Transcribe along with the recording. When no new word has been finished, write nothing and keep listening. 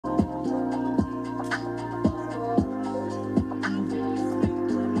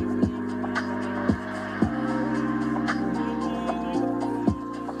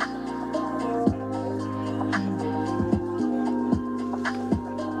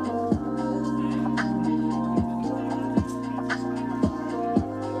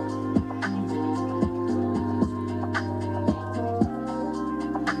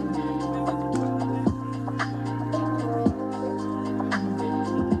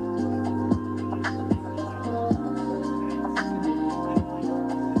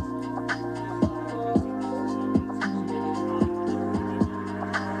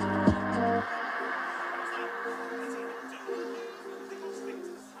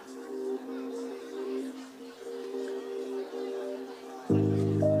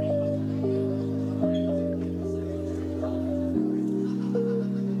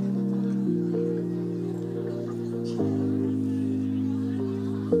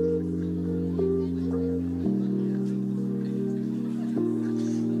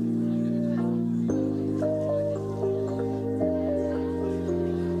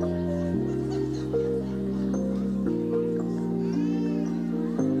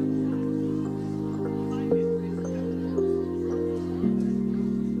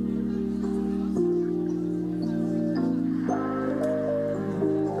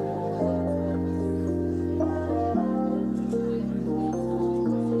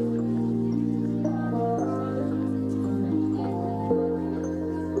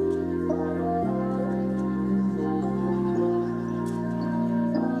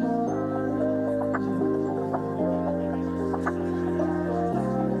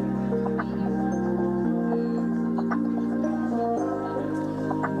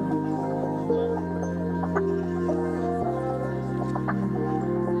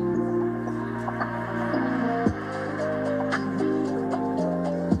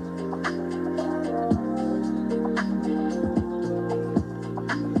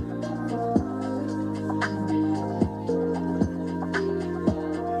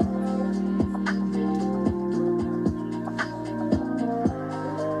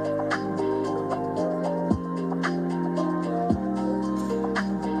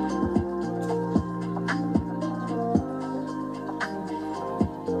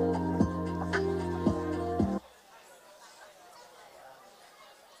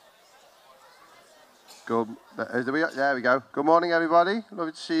There we go. Good morning, everybody.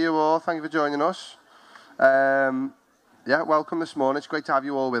 Lovely to see you all. Thank you for joining us. Welcome this morning. It's great to have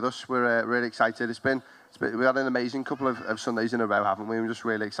you all with us. We're really excited. We had an amazing couple of Sundays in a row, haven't we? We're just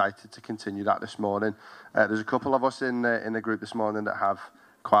really excited to continue that this morning. There's a couple of us in the group this morning that have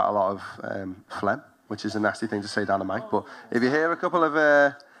quite a lot of phlegm, which is a nasty thing to say down the mic. But if you hear a couple of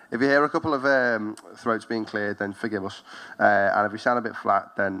throats being cleared, then forgive us. And if we sound a bit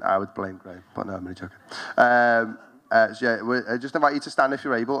flat, then I would blame Graham. But no, I'm only joking. I just invite you to stand if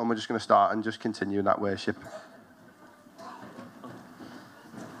you're able, and we're just going to start and just continue in that worship.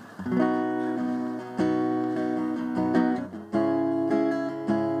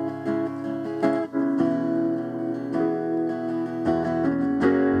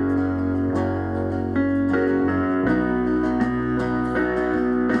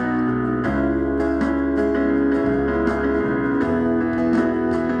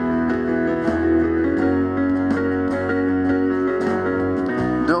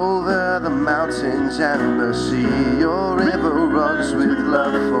 And the sea, your river runs with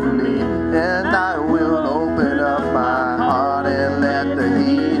love for me, and I will open up my heart and let the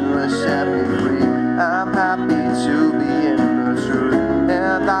healer set me free. I'm happy to be in the truth,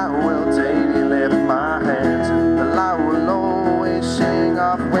 and I will daily lift my hands, and I will always sing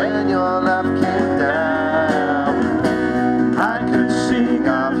of when your love came down. I could sing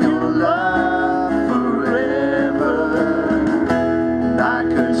of your love forever, and I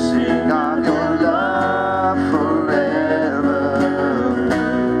could sing of your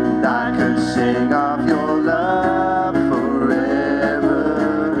sing of your love forever.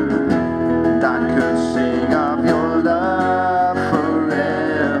 And I could sing of your love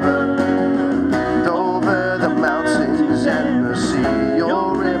forever. And over the mountains and the sea,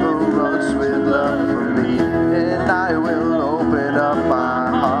 your river runs with love for me. And I will open up my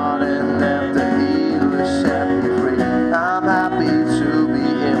heart and let the healer set me free. I'm happy to be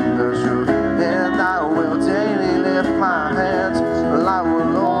in the truth, and I will daily lift my hands. I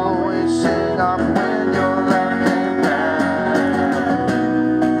will always sing of when your love came down.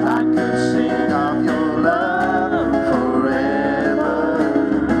 I could sing of your love forever.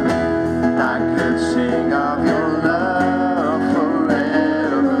 I could sing of your love forever.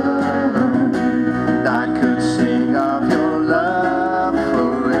 I could sing of your love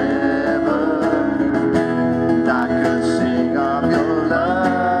forever. I could sing of your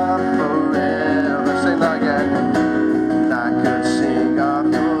love forever. Sing that again. I could sing of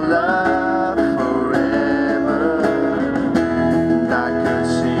your love forever. I could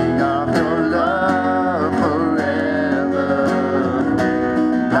sing of your love forever.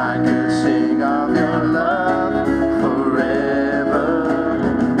 I could sing of your love forever.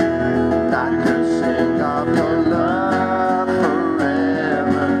 I could sing of your love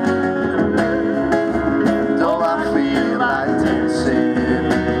forever. Though I feel like dancing,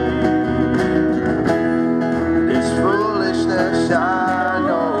 this foolishness I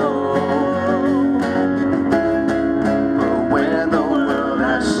know, but when the world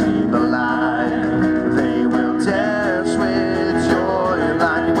has seen the light, they will dance with joy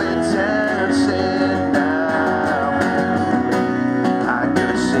like we're dancing now. I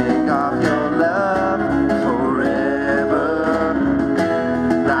could sing of your love forever.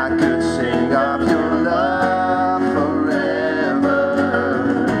 I could sing of your love forever.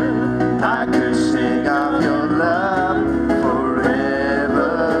 I could sing of your love forever.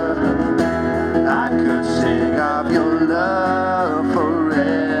 I could sing of your love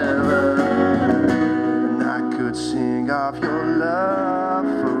forever. And I could sing of your love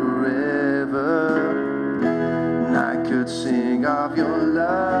forever. And I could sing of your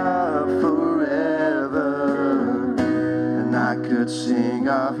love forever. And I could sing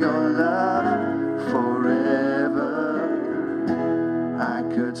of your love forever. I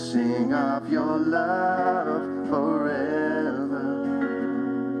could sing of your love forever.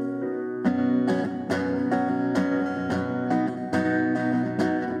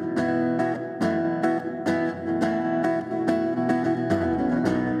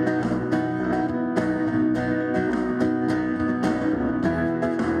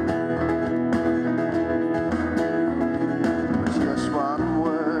 Just one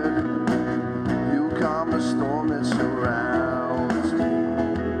word, you calm the storm that surrounds me.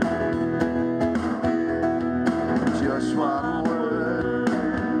 Just one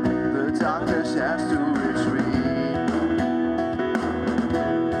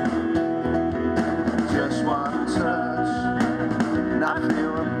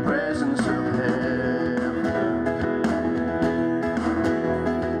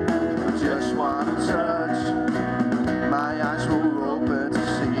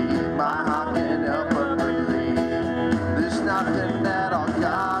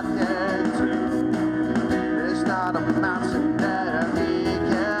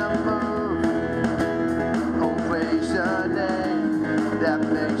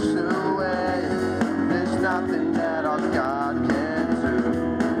makes a way. There's nothing that our God can do.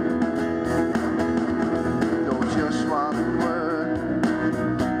 Though just one word,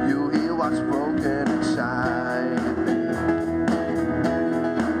 you hear what's broken inside me.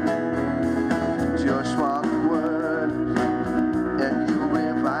 Just one word, and you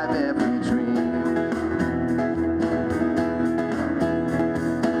revive every dream.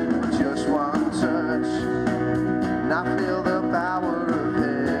 Just one touch, and I feel the power of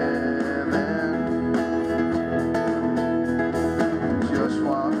heaven. Just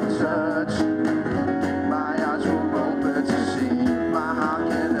one touch, my eyes were open to see. My heart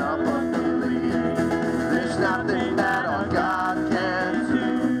can help but believe. There's nothing that our God can do.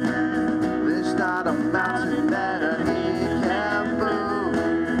 There's not a mountain that He can move.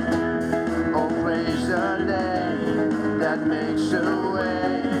 Oh, praise the name that makes a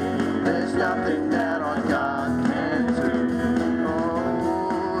way. There's nothing that our God can do.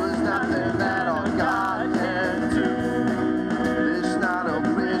 Oh, there's nothing that our God can do. There's not a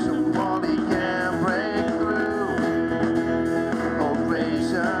prison wall He can break through. Oh,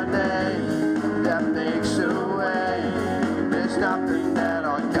 praise the name that makes a way. There's nothing that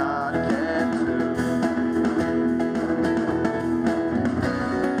our God can do.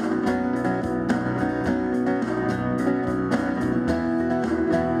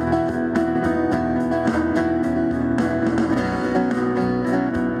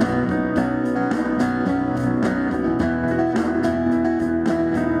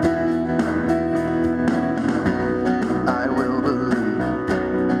 I will believe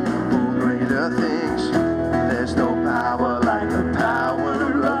for greater things. There's no power like the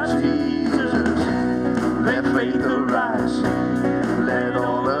power of Jesus. Let faith arise, let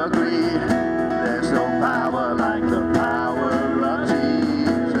all agree. There's no power like the power of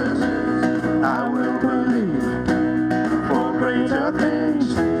Jesus. I will believe for greater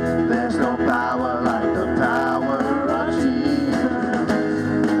things. There's no power like the power of Jesus.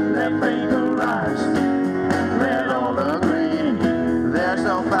 Let faith arise, let all agree. There's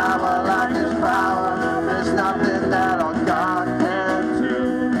no power like His power. There's nothing that our God can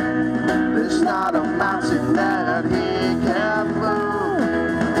do. There's not a mountain that He can move.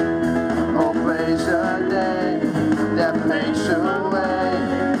 Oh, praise the name that makes a way.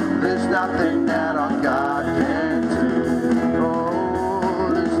 There's nothing that our God can do.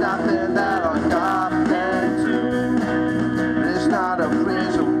 Oh, there's nothing that our God can do. There's not a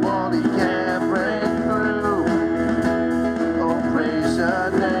prison wall He can't break through. Oh, praise the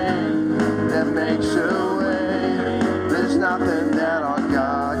name that makes a way. There's nothing that our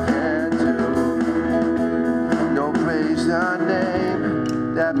God can do. No, praise the name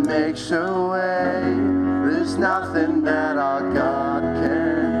that makes a way. There's nothing that our God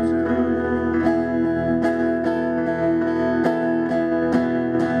can do.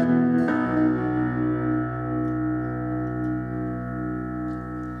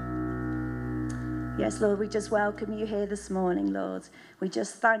 Yes, Lord, we just welcome you here this morning, Lord. We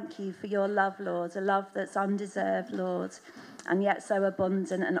just thank you for your love, Lord, a love that's undeserved, Lord, and yet so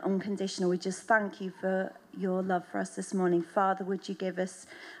abundant and unconditional. We just thank you for your love for us this morning. Father, would you give us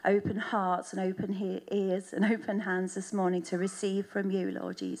open hearts and open ears and open hands this morning to receive from you,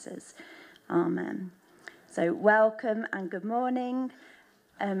 Lord Jesus. Amen. So welcome and good morning.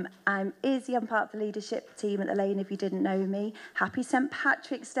 I'm Izzy, I'm part of the leadership team at the Lane, if you didn't know me. Happy St.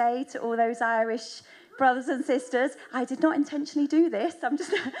 Patrick's Day to all those Irish brothers and sisters. I did not intentionally do this. I'm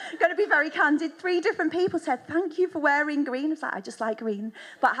just going to be very candid. 3 different people said, thank you for wearing green. I was like, I just like green.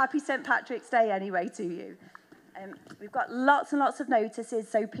 But happy St. Patrick's Day anyway to you. We've got lots and lots of notices,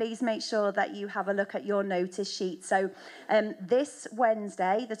 so please make sure that you have a look at your notice sheet. So this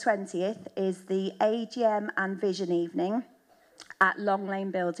Wednesday, the 20th, is the AGM and Vision Evening at Long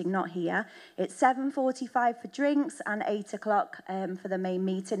Lane Building, not here. It's 7:45 for drinks and 8 o'clock for the main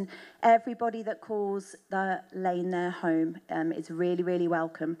meeting. Everybody that calls the Lane their home is really, really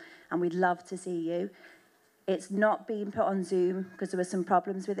welcome, and we'd love to see you. It's not being put on Zoom because there were some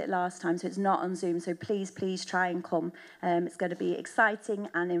problems with it last time, so it's not on Zoom, so please, please try and come. It's going to be exciting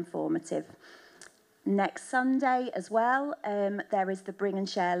and informative. Next Sunday as well, there is the Bring and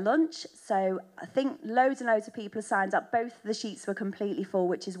Share lunch. So I think loads and loads of people have signed up. Both of the sheets were completely full,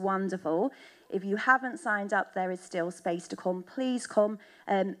 which is wonderful. If you haven't signed up, there is still space to come. Please come.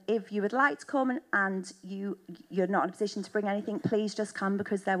 If you would like to come and you're not in a position to bring anything, please just come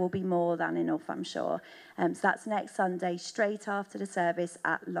because there will be more than enough, I'm sure. So that's next Sunday, straight after the service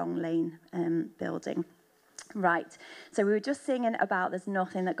at Long Lane Building. Right, so we were just singing about there's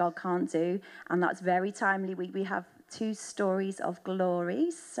nothing that God can't do, and that's very timely. We have 2 stories of glory.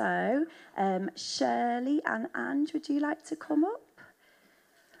 So Shirley and Ange, would you like to come up?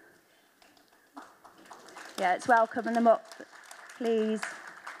 Yeah, it's welcoming them up, please.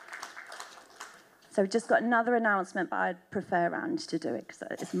 So we've just got another announcement, but I'd prefer Ange to do it because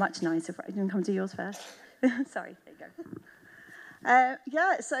it's much nicer. You can come to yours first. Sorry, there you go.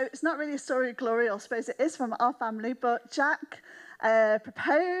 Yeah, so it's not really a story of glory, I suppose it is from our family, but Jack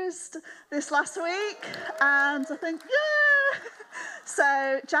proposed this last week, and I think, yeah!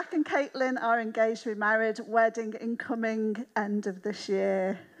 So Jack and Caitlin are engaged to be married, wedding incoming end of this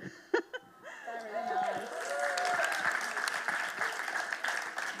year. Very nice.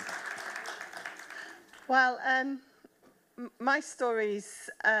 Well, my stories,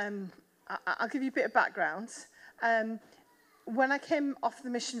 I'll give you a bit of background. When I came off the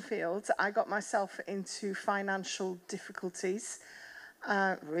mission field, I got myself into financial difficulties,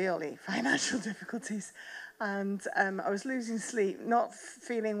 really financial difficulties. And I was losing sleep, not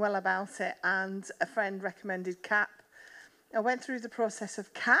feeling well about it, and a friend recommended CAP. I went through the process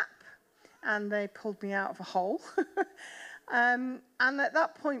of CAP, and they pulled me out of a hole. And at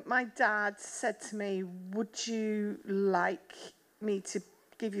that point, my dad said to me, would you like me to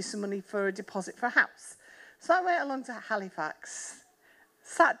give you some money for a deposit for a house? So I went along to Halifax,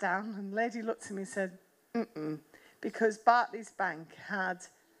 sat down, and the lady looked at me and said, because Barclays Bank had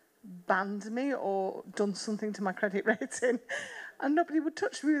banned me or done something to my credit rating, and nobody would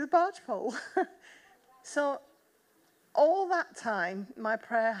touch me with a barge pole. So all that time, my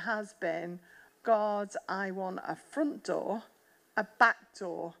prayer has been, God, I want a front door, a back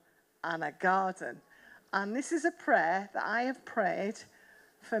door, and a garden. And this is a prayer that I have prayed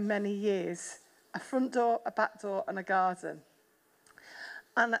for many years. A front door, a back door, and a garden.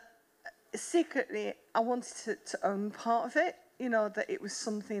 And secretly, I wanted to own part of it, you know, that it was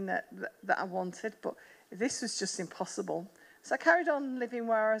something that I wanted, but this was just impossible. So I carried on living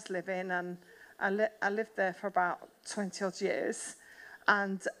where I was living, and I lived there for about 20-odd years.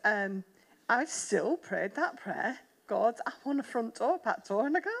 And I still prayed that prayer, God, I want a front door, back door,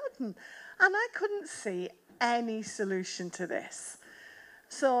 and a garden. And I couldn't see any solution to this.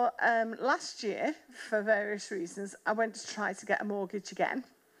 So last year, for various reasons, I went to try to get a mortgage again.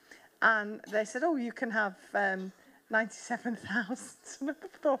 And they said, oh, you can have 97,000. And I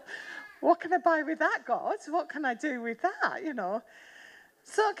thought, what can I buy with that, God? What can I do with that, you know?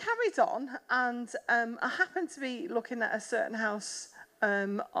 So I carried on, and I happened to be looking at a certain house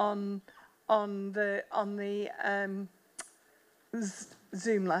on the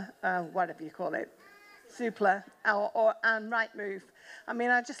Zoomla, whatever you call it, Zoopla, and Rightmove. I mean,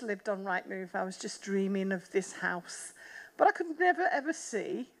 I just lived on Rightmove. I was just dreaming of this house. But I could never, ever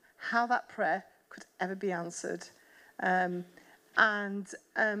see how that prayer could ever be answered. I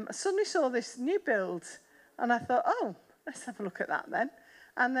suddenly saw this new build, and I thought, oh, let's have a look at that then.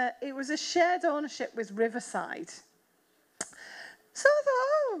 And it was a shared ownership with Riverside. So I thought,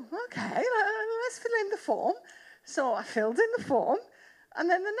 oh, okay, let's fill in the form. So I filled in the form. And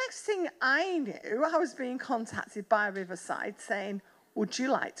then the next thing I knew, I was being contacted by Riverside saying, would you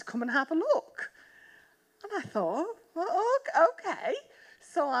like to come and have a look? And I thought, well, okay.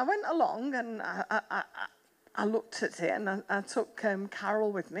 So I went along, and I looked at it, and I took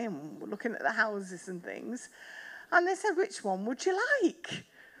Carol with me, and we're looking at the houses and things. And they said, which one would you like?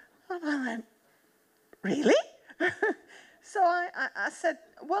 And I went, really? So I said,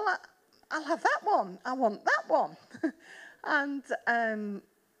 well, I'll have that one. I want that one. And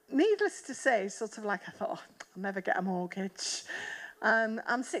needless to say, sort of like I thought, oh, I'll never get a mortgage.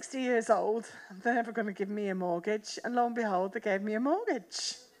 I'm 60 years old. They're never going to give me a mortgage. And lo and behold, they gave me a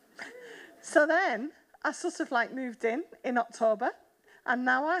mortgage. So then I sort of like moved in October. And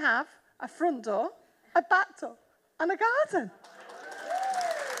now I have a front door, a back door, and a garden.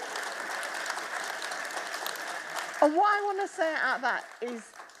 And what I want to say out of that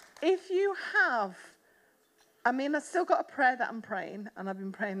is, if you have, I mean, I've still got a prayer that I'm praying, and I've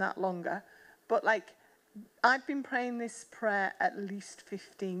been praying that longer, but like, I've been praying this prayer at least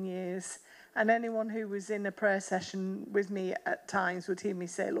 15 years, and anyone who was in a prayer session with me at times would hear me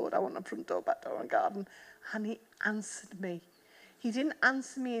say, Lord, I want a front door, back door, and garden, and he answered me. He didn't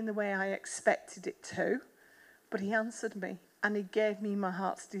answer me in the way I expected it to, but he answered me, and he gave me my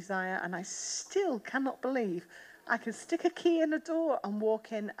heart's desire, and I still cannot believe I can stick a key in a door and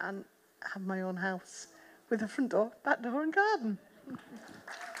walk in and have my own house with a front door, back door, and garden.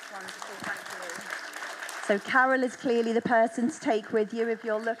 Wonderful, thank you. So Carol is clearly the person to take with you if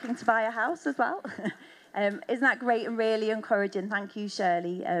you're looking to buy a house as well. Isn't that great and really encouraging? Thank you,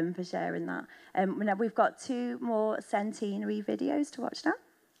 Shirley, for sharing that. Now we've got 2 more centenary videos to watch now.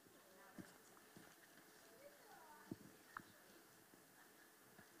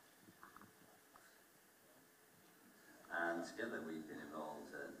 And together we've been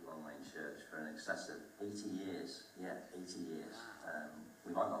involved at Long Lane Church for an excess of 80 years.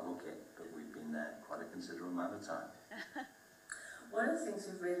 consider another time. One of the things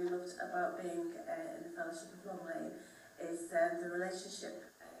we've really loved about being in the Fellowship of Long Lane is the relationship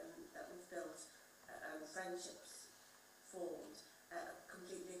that we've built and friendships formed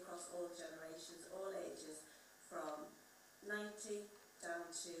completely across all generations, all ages, from 90 down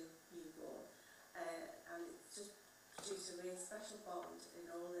to newborn. And it's just produced a really special bond in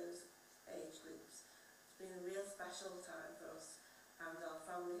all those age groups. It's been a real special time for us, and our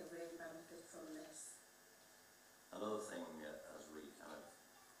family have really benefited from this. Another thing, as we kind of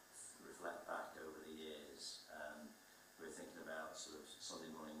reflect back over the years, we're thinking about sort of Sunday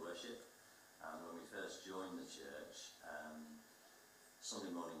morning worship. And when we first joined the church,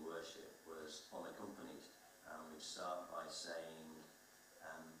 Sunday morning worship was unaccompanied. And we'd start by saying,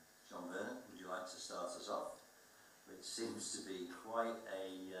 John Vernon, would you like to start us off? Which seems to be quite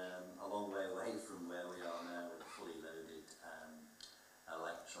a long way away from where we are now, with a fully loaded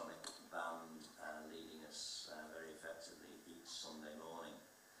electronic band leading us very effectively each Sunday morning.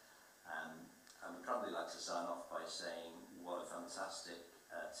 And we'd probably like to sign off by saying what a fantastic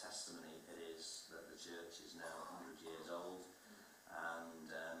testimony it is that the church is now 100 years old,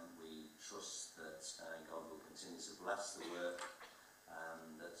 and we trust that God will continue to bless the work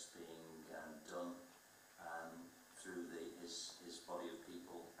that's being done through his body of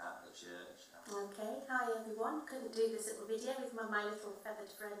people at the church. Okay, hi everyone. Couldn't do this little video with my little feathered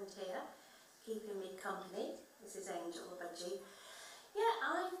friend here, keeping me company. This is Angel, the budgie. Yeah,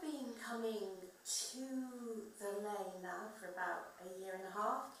 I've been coming to the lane now for about a year and a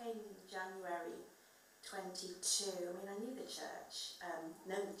half. Came in January 22. I mean, I knew the church,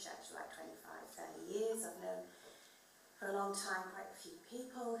 known the church for like 25, 30 years. I've known for a long time quite a few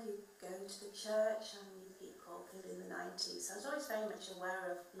people who go to the church, and new people in the 90s. So I was always very much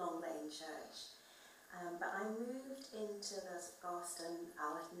aware of Long Lane Church. But I moved into the Garston,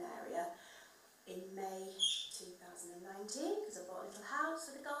 Allerton area in May 2019 because I bought a little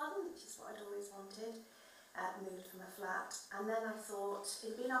house with a garden, which is what I'd always wanted. Moved from a flat, and then I thought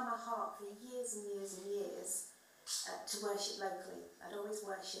it'd been on my heart for years and years and years to worship locally. I'd always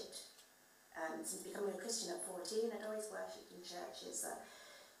worshipped, since becoming a Christian at 14, I'd always worshipped in churches that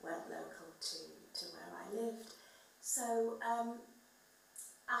weren't local to where I lived. So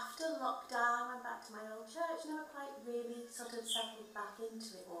after lockdown, I went back to my old church, never quite really sort of settled back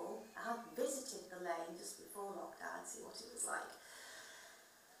into it all. I had visited the lane just before lockdown, see what it was like.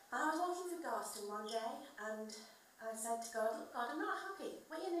 And I was walking through Garston one day, and I said to God, look, God, I'm not happy.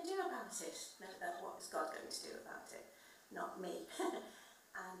 What are you going to do about it? What is God going to do about it? Not me.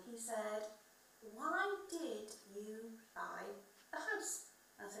 And he said, why did you buy the house?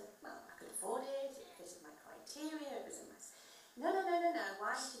 And I said, well, I could afford it, it fitted my criteria, it was in my... No,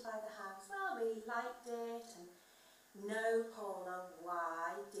 why did you buy the house? Well, we liked it, and no, Paula,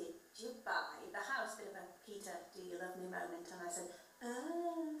 why did you buy the house? Bit of a Peter, do you love me moment. And I said,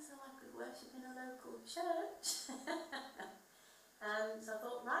 so I could worship in a local church. So I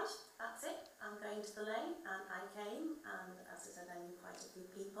thought, right, that's it, I'm going to the lane, and I came, and as I said, I knew quite a few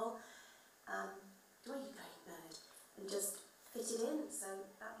people. Where are you going, Bird? And just fitted in, so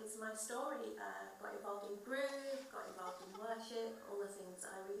that is my story. Got involved in groove, got involved in worship, all the things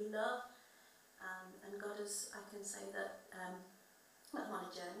that I really love. And God has, I can say that, well, I'm on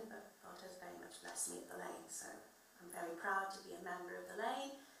a journey, but God has very much blessed me at the lane, so I'm very proud to be a member of the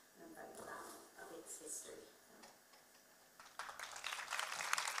lane, and I'm very proud of its history.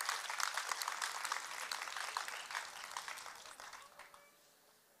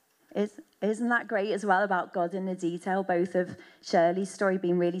 Isn't that great as well about God in the detail, both of Shirley's story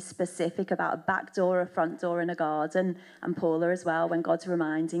being really specific about a back door, a front door and a garden, and Paula as well, when God's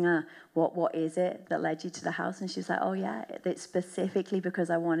reminding her, what is it that led you to the house? And she's like, oh yeah, it's specifically because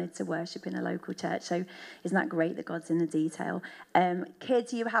I wanted to worship in a local church. So isn't that great that God's in the detail?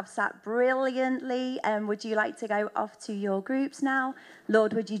 Kids, you have sat brilliantly. Would you like to go off to your groups now?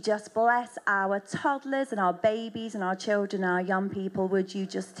 Lord, would you just bless our toddlers and our babies and our children and our young people? Would you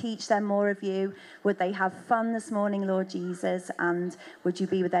just teach them more of you? Would they have fun this morning, Lord Jesus? And would you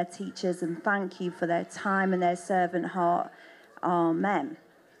be with their teachers? And thank you for their time and their servant heart. Amen.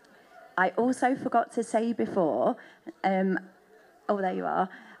 I also forgot to say before, oh, there you are.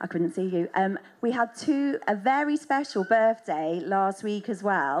 I couldn't see you. We had a very special birthday last week as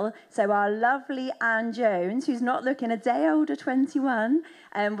well. So our lovely Anne Jones, who's not looking a day older, 21,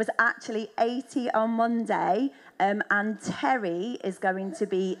 was actually 80 on Monday. And Terry is going to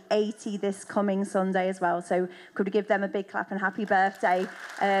be 80 this coming Sunday as well. So could we give them a big clap and happy birthday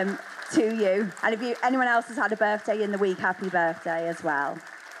to you? And if anyone else has had a birthday in the week, happy birthday as well.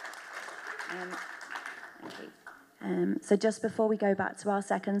 Thank you. So just before we go back to our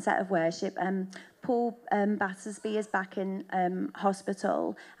second set of worship, Paul Paul Battersby is back in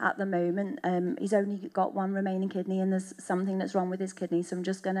hospital at the moment. He's only got one remaining kidney and there's something that's wrong with his kidney. So I'm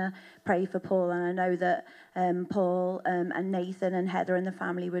just going to pray for Paul. And I know that Paul and Nathan and Heather and the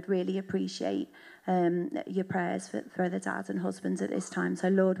family would really appreciate your prayers for the dads and husbands at this time. So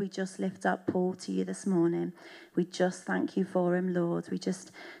Lord, we just lift up Paul to you this morning. We just thank you for him, Lord. We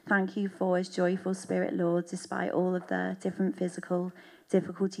just thank you for his joyful spirit, Lord, despite all of the different physical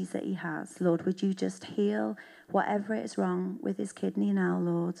difficulties that he has. Lord, would you just heal whatever is wrong with his kidney now,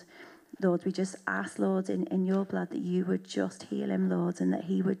 Lord. Lord, we just ask, Lord, in your blood that you would just heal him, Lord, and that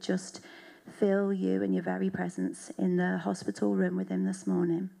he would just feel you and your very presence in the hospital room with him this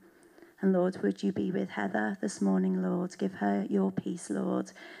morning. And Lord, would you be with Heather this morning, Lord? Give her your peace,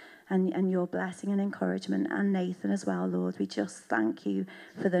 Lord, and your blessing and encouragement, and Nathan as well, Lord. We just thank you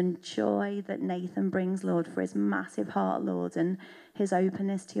for the joy that Nathan brings, Lord, for his massive heart, Lord, and his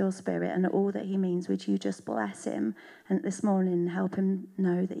openness to your spirit and all that he means. Would you just bless him and this morning help him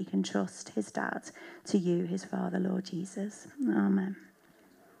know that he can trust his dad to you, his father, Lord Jesus. Amen.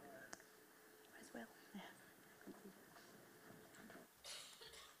 Where's Will? Yeah.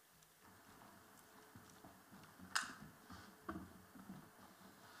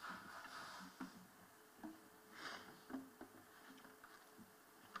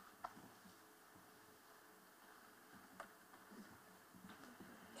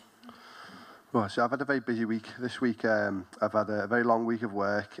 Well, so I've had a very busy week this week. I've had a very long week of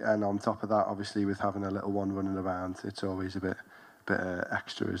work, and on top of that, obviously, with having a little one running around, it's always a bit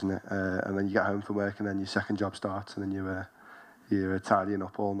extra, isn't it? And then you get home from work, and then your second job starts, and then you're tidying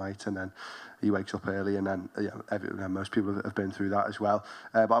up all night, and then he wakes up early, and then most people have been through that as well.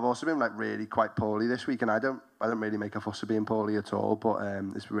 But I've also been like really quite poorly this week, and I don't really make a fuss of being poorly at all, but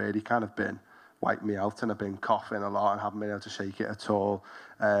it's really kind of been wiped me out, and I've been coughing a lot and haven't been able to shake it at all.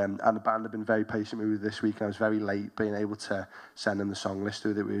 And the band have been very patient with me this week, and I was very late being able to send them the song list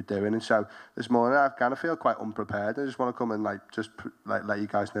through that we were doing. And so this morning I kind of feel quite unprepared. I just want to come and let you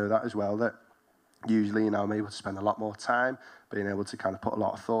guys know that as well, that usually, I'm able to spend a lot more time being able to kind of put a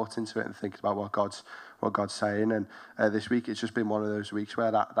lot of thought into it and thinking about what God's saying. And this week, it's just been one of those weeks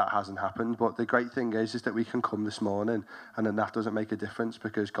where that hasn't happened. But the great thing is that we can come this morning, and then that doesn't make a difference,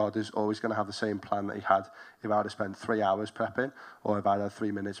 because God is always going to have the same plan that he had if I'd have spent 3 hours prepping or if I'd had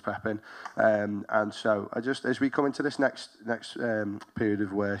 3 minutes prepping. And so as we come into this next period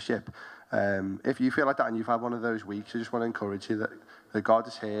of worship, if you feel like that and you've had one of those weeks, I just want to encourage you that God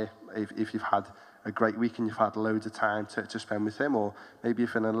is here. If you've had a great week and you've had loads of time to spend with him, or maybe you're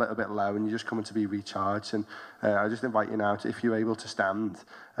feeling a little bit low and you're just coming to be recharged, and I just invite you now to, if you're able to stand,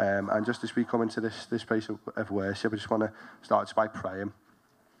 and just as we come into this place of worship, I just want to start just by praying.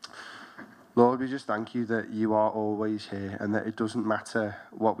 Lord, we just thank you that you are always here, and that it doesn't matter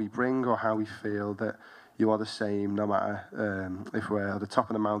what we bring or how we feel, that you are the same no matter if we're at the top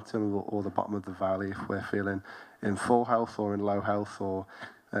of the mountain or the bottom of the valley, if we're feeling in full health or in low health, or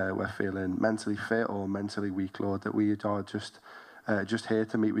we're feeling mentally fit or mentally weak, Lord, that we are just here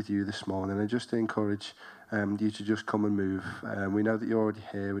to meet with you this morning, and just to encourage you to just come and move. We know that you're already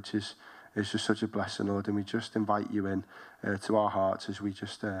here, which is just such a blessing, Lord, and we just invite you in to our hearts as we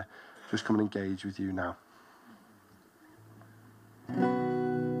just come and engage with you now.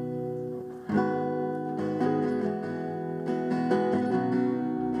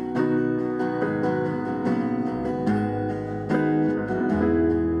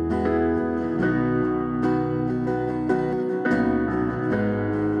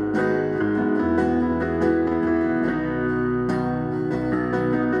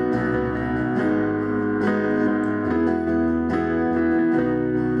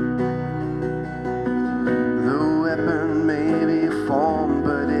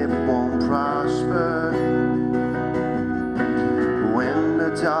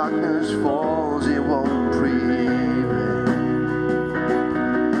 Darkness falls, it won't prevail,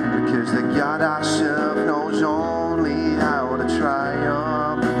 because the God I serve knows only how to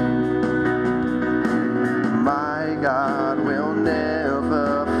triumph. My God will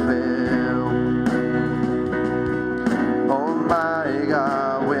never fail. Oh, my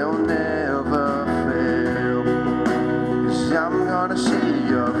God will never fail. 'Cause I'm gonna see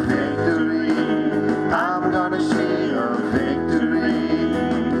your victory. I'm gonna see your victory.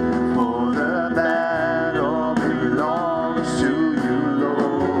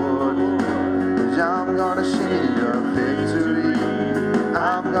 I'm gonna see your victory.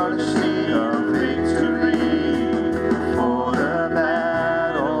 I'm gonna see your victory. For the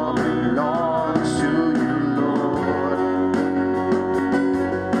battle belongs to you, Lord.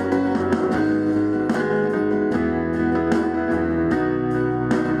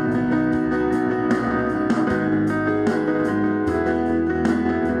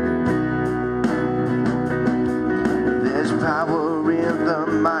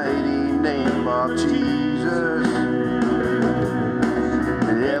 mighty name of Jesus.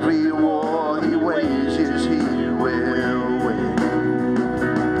 Every war he wages, he will win.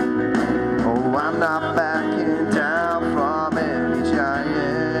 Oh, I'm not backing down from any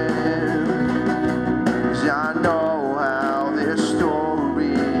giant, 'cause I know how this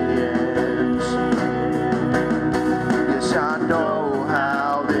story ends. Yes, I know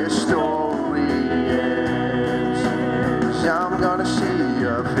how this story ends. 'Cause I'm gonna see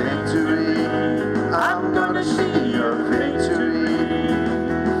a victory. I'm gonna see a victory.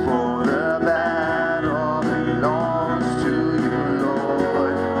 For the battle belongs to you,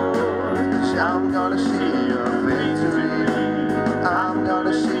 Lord. 'Cause I'm gonna see a victory. I'm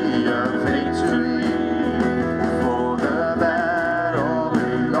gonna see a victory. For the battle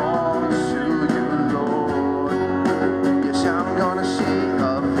belongs to you, Lord. Yes, I'm gonna see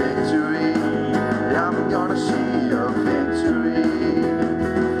a victory. I'm gonna see a victory.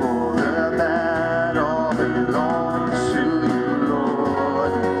 For the battle belongs to you,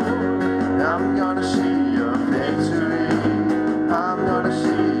 Lord. I'm gonna see a victory. I'm gonna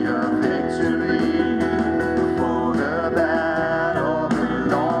see a victory. For the battle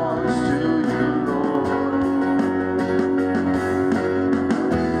belongs to you, Lord.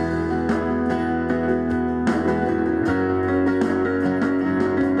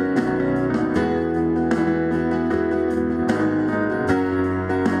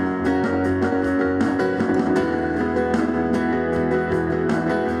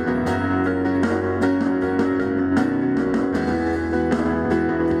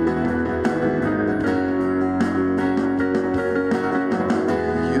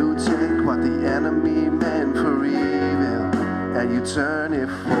 You take what the enemy meant for evil and you turn it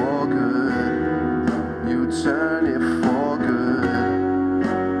for good. You turn it for good.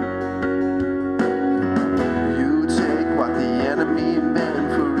 You take what the enemy meant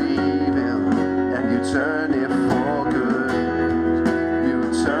for evil and you turn it for good. You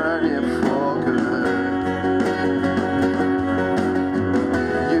turn it for good.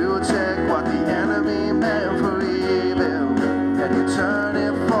 You take what the enemy meant for evil and you turn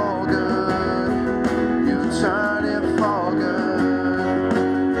it for good. You turn it for good.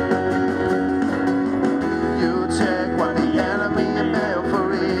 You take what the enemy meant for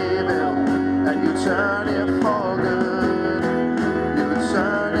evil and you turn it for good. You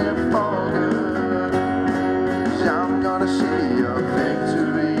turn it for good. 'Cause I'm gonna see a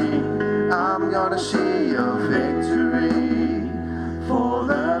victory. I'm gonna see a victory. For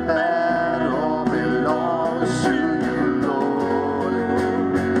the battle belongs to you, Lord.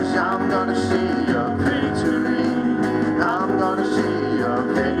 'Cause I'm gonna see a victory. I'm gonna see a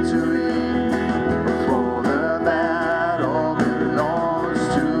victory. For the battle belongs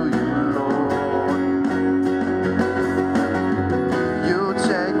to you, Lord. You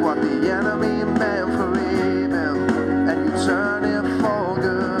take what the enemy meant for evil and you turn it for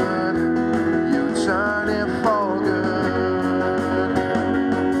good. You turn it for good.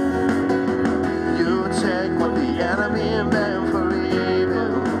 You take what the enemy meant for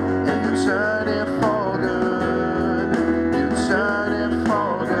evil and you turn it for good. You turn it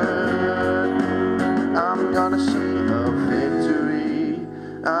for good. I'm gonna see a victory.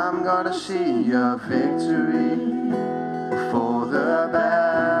 I'm gonna see a victory. For the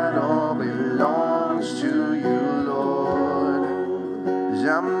battle belongs to you, Lord. 'Cause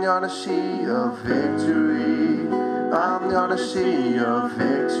I'm gonna see a victory. I'm gonna see a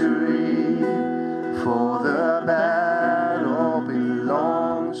victory. For the battle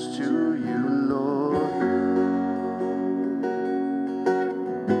belongs to you, Lord.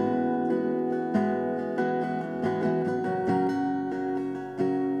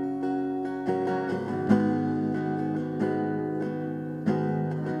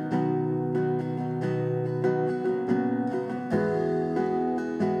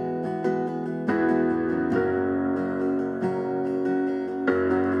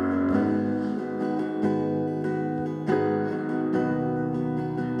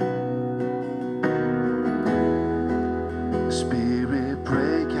 Spirit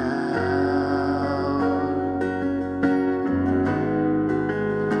break out,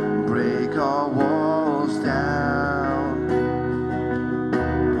 break our walls down.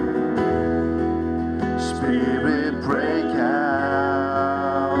 Spirit break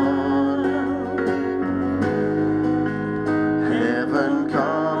out, heaven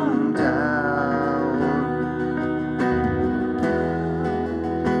come down.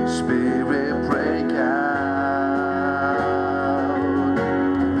 Spirit break out.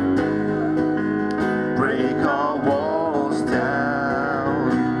 Break our walls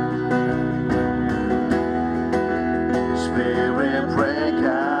down. Spirit break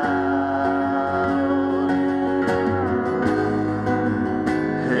out.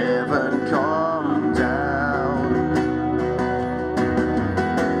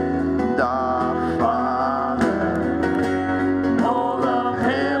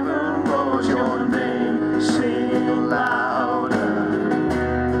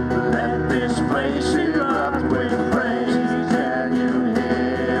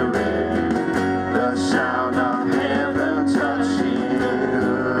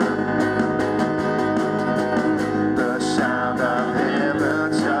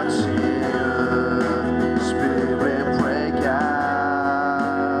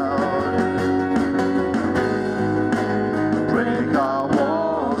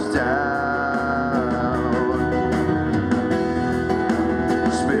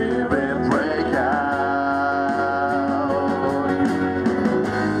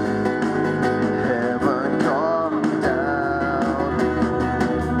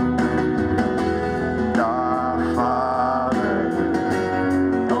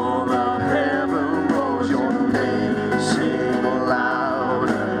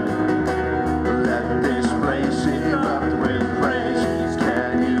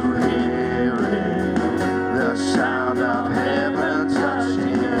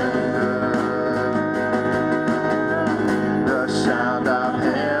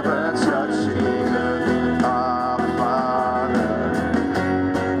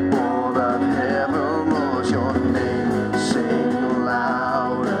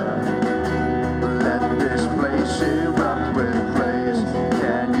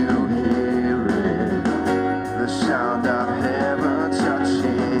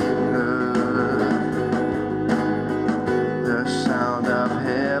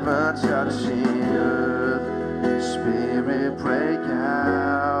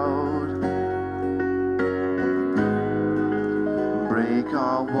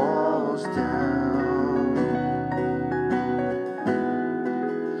 walls down.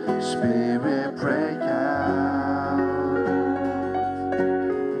 Spirit, break out.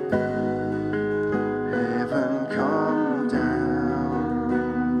 Heaven, come down.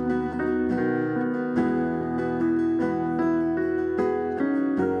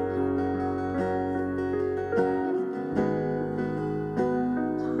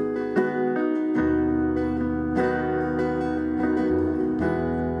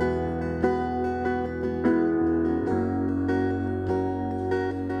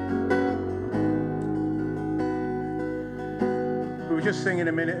 We were just singing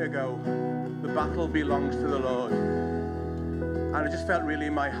a minute ago, the battle belongs to the Lord. And I just felt really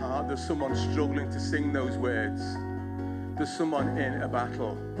in my heart there's someone struggling to sing those words. There's someone in a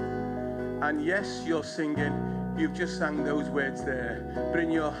battle. And yes, you're singing, you've just sang those words there, but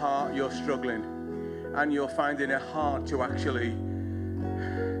in your heart you're struggling. And you're finding it hard to actually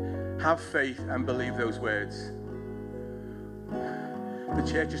have faith and believe those words. The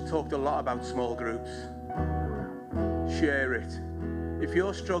church has talked a lot about small groups. Share it. If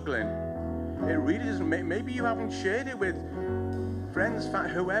you're struggling, it really doesn't, maybe you haven't shared it with friends,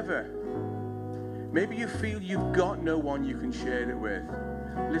 whoever. Maybe you feel you've got no one you can share it with.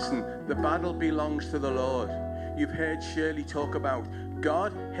 Listen, the battle belongs to the Lord. You've heard Shirley talk about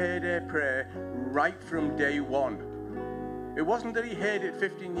God heard her prayer right from day one. It wasn't that he heard it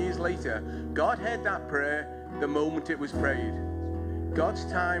 15 years later. God heard that prayer the moment it was prayed. God's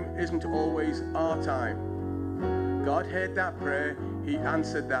time isn't always our time. God heard that prayer, he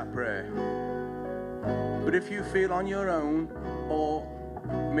answered that prayer. But if you feel on your own, or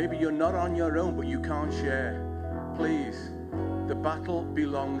maybe you're not on your own but you can't share, please, the battle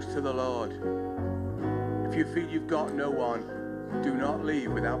belongs to the Lord. If you feel you've got no one, do not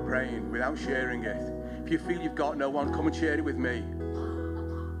leave without praying, without sharing it. If you feel you've got no one, come and share it with me.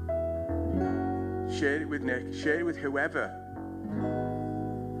 Share it with Nick, share it with whoever.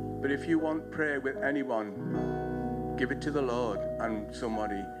 But if you want prayer with anyone, give it to the Lord and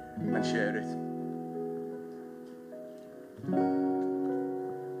somebody and share it.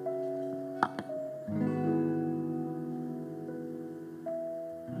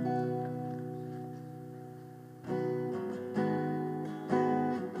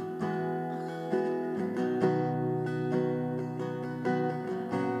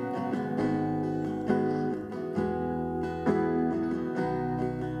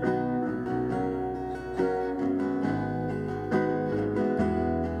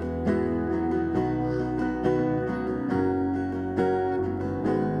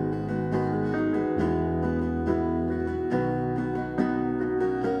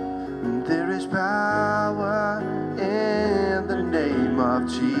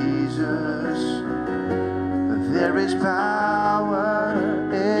 Jesus, there is power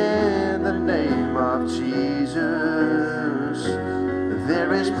in the name of Jesus.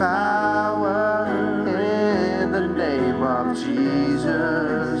 There is power in the name of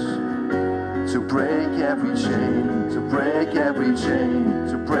Jesus to break every chain, to break every chain,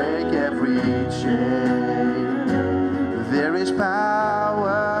 to break every chain. There is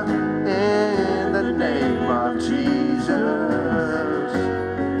power in the name of Jesus.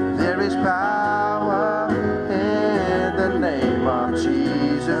 There is power in the name of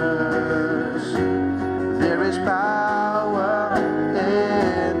Jesus. There is power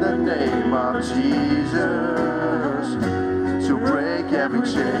in the name of Jesus to break every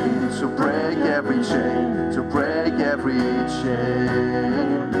chain, to break every chain, to break every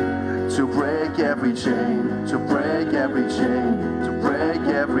chain, to break every chain, to break every chain, to break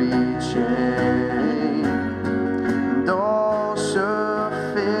every chain. No sufficient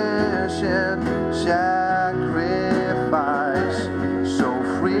sacrifice, so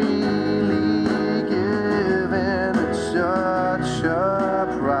freely given at such a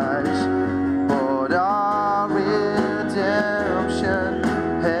price, but our redemption,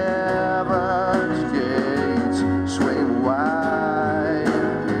 heaven's gates swing wide.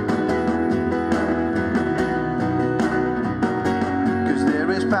 'Cause there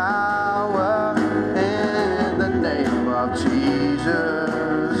is power in the name of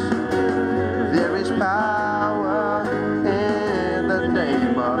Jesus. There is power in the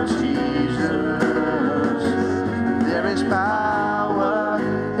name of Jesus. There is power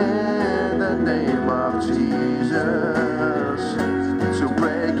in the name of Jesus to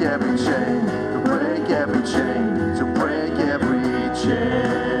break every chain, to break every chain, to break every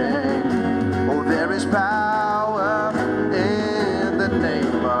chain. Oh, there is power in the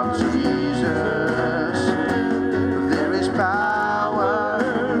name of Jesus. There is power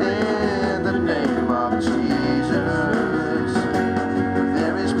in the name of Jesus.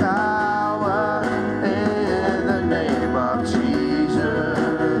 There is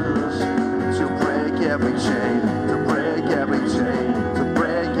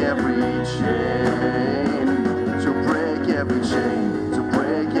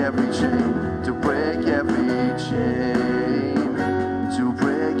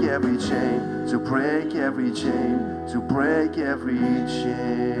every chain, to break every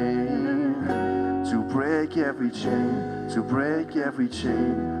chain, to break every chain, to break every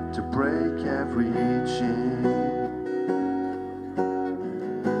chain, to break every chain.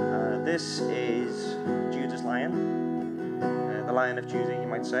 This is Judah's lion, the Lion of Judah, you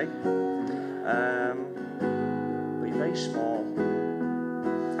might say. But he's very small,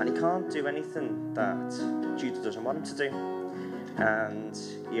 and he can't do anything that Judah doesn't want him to do. And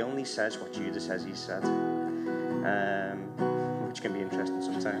he only says what Judah says he said, which can be interesting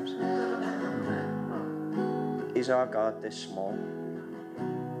sometimes. Is our God this small?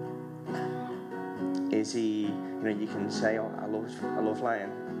 Is he, you can say, oh, I love lion,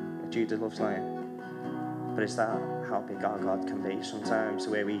 Judah loves lion, but is that how big our God can be sometimes,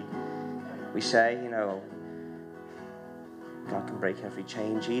 where we say, God can break every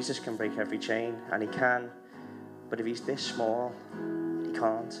chain, Jesus can break every chain, and he can, but if he's this small, he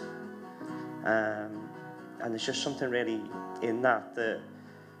can't. And there's just something really in that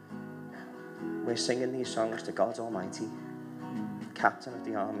we're singing these songs to God Almighty, Captain of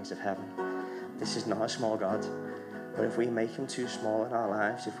the armies of heaven. This is not a small God, but if we make him too small in our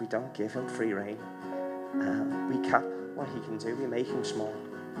lives, if we don't give him free reign, we cap what he can do, we make him small.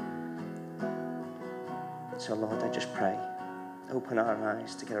 So Lord, I just pray, open our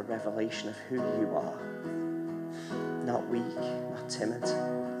eyes to get a revelation of who you are. Not weak, not timid,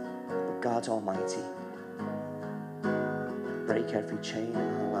 but God Almighty. Break every chain in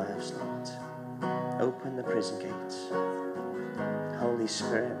our lives, Lord. Open the prison gates. Holy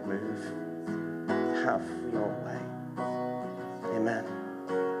Spirit, move. Have your way. Amen.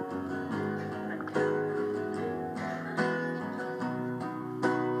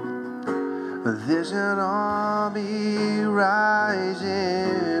 There's an army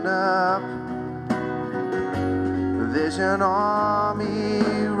rising up. There's an army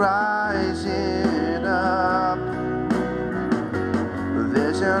rising up.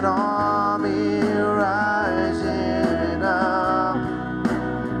 There's an army rising up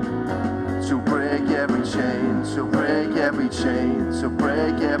to break every chain, to break every chain, to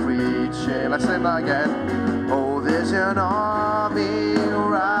break every chain. Let's sing that again. Oh, there's an army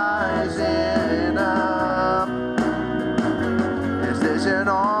rising up. Yes, there's an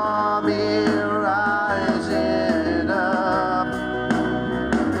army rising up.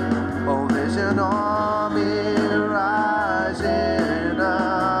 Oh, there's an army rising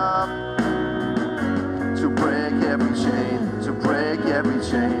up to break every chain, to break every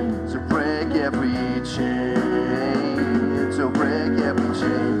chain, to break every chain, to break every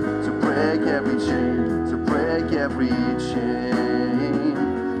chain, to break every chain, to break every chain,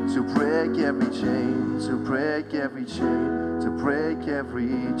 to break every chain, to break every chain, to break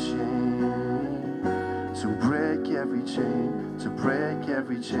every chain, to break every chain, to break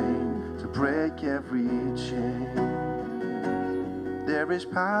every chain, to break every chain. There is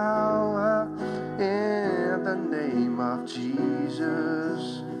power in the name of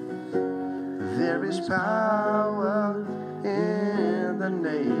Jesus. There is power in the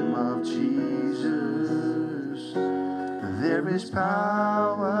name of Jesus. There is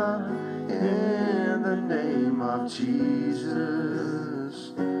power in the name of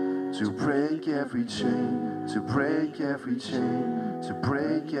Jesus to break every chain, to break every chain, to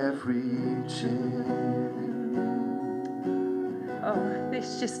break every chain. Oh,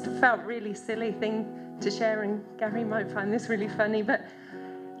 this just felt really silly thing to share, and Gary might find this really funny, but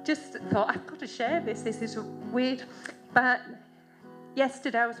just thought, I've got to share this. This is weird. But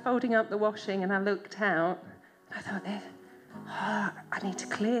yesterday I was folding up the washing and I looked out. I thought, I need to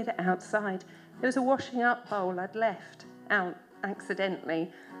clear it outside. There was a washing up bowl I'd left out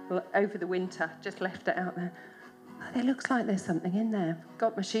accidentally over the winter, just left it out there. It looks like there's something in there.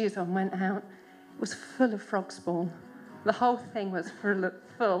 Got my shoes on, went out. It was full of frog spawn. The whole thing was full.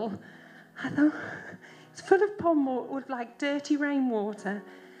 I thought, it's full of pond water, with like dirty rainwater.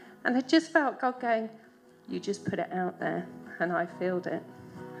 And I just felt God going, you just put it out there. And I filled it.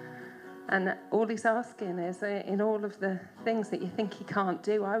 And all he's asking is, in all of the things that you think he can't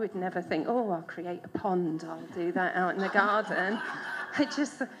do, I would never think, I'll create a pond, I'll do that out in the garden.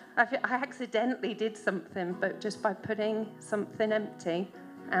 I accidentally did something, but just by putting something empty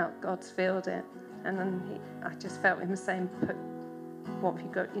out, God's filled it. And then I just felt him saying, what have you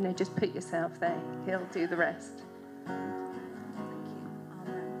got? Just put yourself there. He'll do the rest.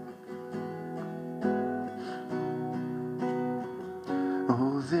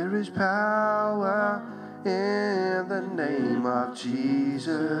 Oh, there is power in the name of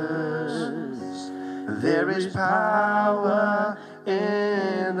Jesus. There is power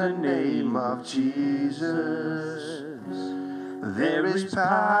in the name of Jesus. There is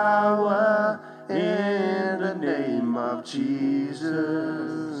power in the name of Jesus.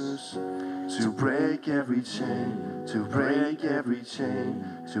 To break every chain, to break every chain,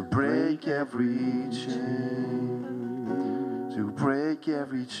 to break every chain. To break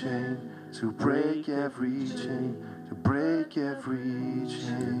every chain, to break every chain, to break every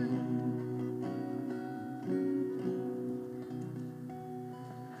chain.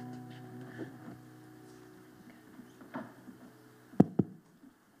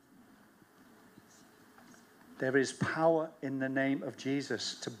 There is power in the name of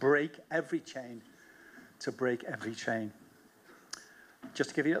Jesus to break every chain, to break every chain.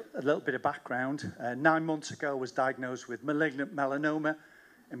 Just to give you a little bit of background, 9 months ago I was diagnosed with malignant melanoma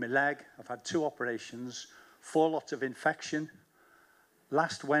in my leg. I've had 2 operations, 4 lots of infection.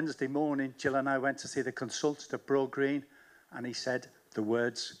 Last Wednesday morning, Jill and I went to see the consultant at Broad Green, and he said the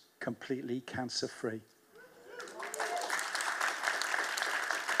words, completely cancer-free.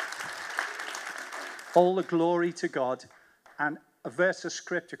 All the glory to God. And a verse of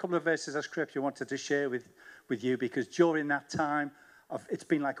scripture, a couple of verses of scripture I wanted to share with you, because during that time, it's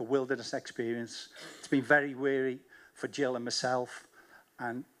been like a wilderness experience. It's been very weary for Jill and myself,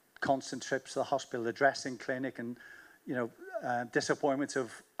 and constant trips to the hospital, the dressing clinic, and disappointment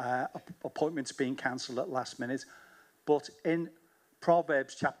of appointments being cancelled at last minute. But in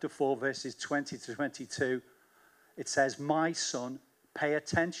Proverbs chapter 4, verses 20 to 22, it says, "My son, pay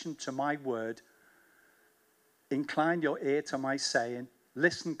attention to my word. Incline your ear to my saying.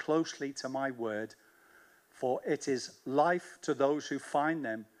 Listen closely to my word. For it is life to those who find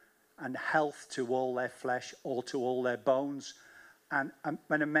them, and health to all their flesh, or to all their bones." And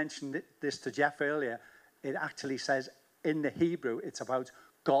when I mentioned this to Jeff earlier, it actually says in the Hebrew, it's about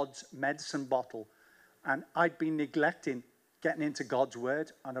God's medicine bottle. And I'd been neglecting getting into God's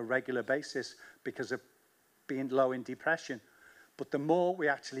word on a regular basis because of being low in depression. But the more we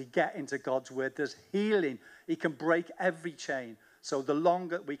actually get into God's word, there's healing. He can break every chain. So the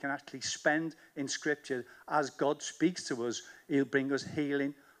longer we can actually spend in Scripture, as God speaks to us, he'll bring us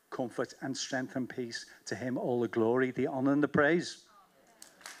healing, comfort, and strength and peace. To him all the glory, the honor, and the praise.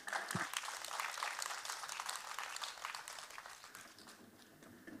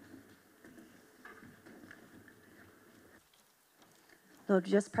 Lord,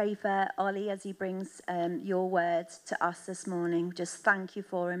 just pray for Olly as he brings your word to us this morning. Just thank you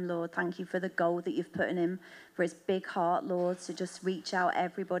for him, Lord. Thank you for the goal that you've put in him, for his big heart, Lord, to just reach out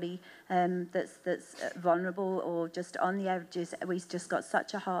everybody that's vulnerable or just on the edges. We've just got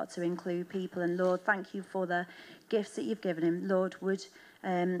such a heart to include people. And Lord, thank you for the gifts that you've given him. Lord, would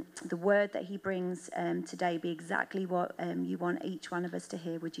the word that he brings today be exactly what you want each one of us to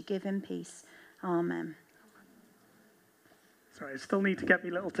hear? Would you give him peace? Amen. Sorry, I still need to get my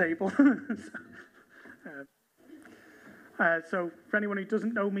little table. So for anyone who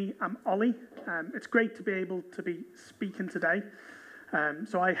doesn't know me, I'm Olly. It's great to be able to be speaking today.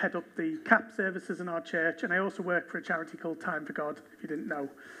 So I head up the CAP services in our church, and I also work for a charity called Time for God, if you didn't know.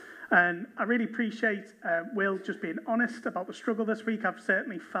 And I really appreciate Will just being honest about the struggle this week. I've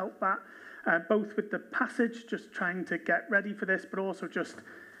certainly felt that, both with the passage, just trying to get ready for this, but also just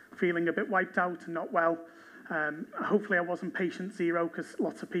feeling a bit wiped out and not well. Hopefully I wasn't patient zero, because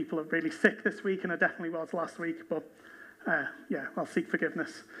lots of people are really sick this week, and I definitely was last week, but yeah, I'll seek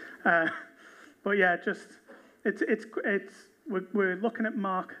forgiveness. But yeah, just we're looking at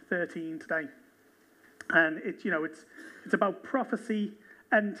Mark 13 today, and it's about prophecy,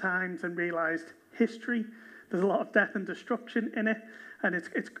 end times, and realized history. There's a lot of death and destruction in it, and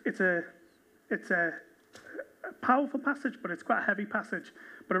it's a powerful passage, but it's quite a heavy passage.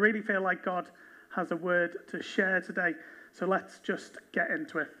 But I really feel like God has a word to share today. So let's just get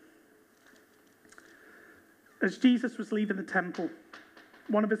into it. As Jesus was leaving the temple,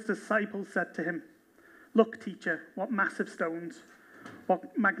 one of his disciples said to him, "Look, teacher, what massive stones,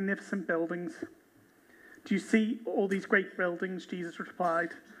 what magnificent buildings." "Do you see all these great buildings?" Jesus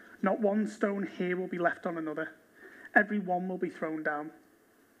replied. "Not one stone here will be left on another. Every one will be thrown down."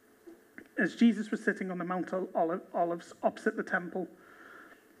 As Jesus was sitting on the Mount Olives opposite the temple,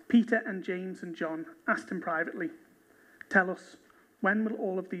 Peter and James and John asked him privately, "Tell us, when will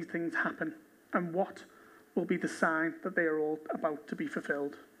all of these things happen? And what will be the sign that they are all about to be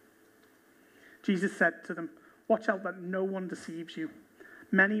fulfilled?" Jesus said to them, "Watch out that no one deceives you.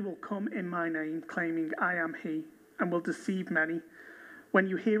 Many will come in my name, claiming I am he, and will deceive many. When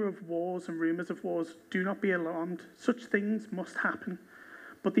you hear of wars and rumors of wars, do not be alarmed. Such things must happen,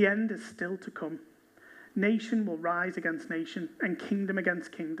 but the end is still to come. Nation will rise against nation, and kingdom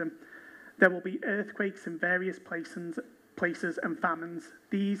against kingdom. There will be earthquakes in various places and famines.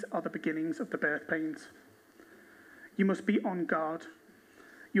 These are the beginnings of the birth pains. You must be on guard.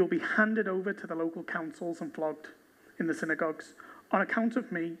 You will be handed over to the local councils and flogged in the synagogues. On account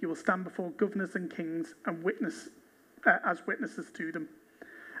of me, you will stand before governors and kings and as witnesses to them.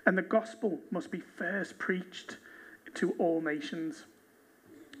 And the gospel must be first preached to all nations.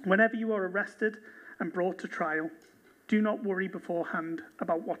 Whenever you are arrested and brought to trial, do not worry beforehand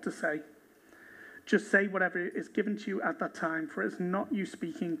about what to say. Just say whatever is given to you at that time, for it is not you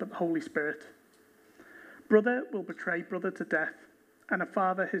speaking, but the Holy Spirit. Brother will betray brother to death, and a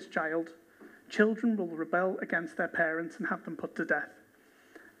father his child. Children will rebel against their parents and have them put to death.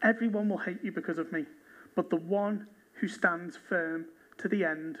 Everyone will hate you because of me, but the one who stands firm to the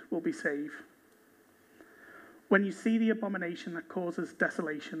end will be saved. When you see the abomination that causes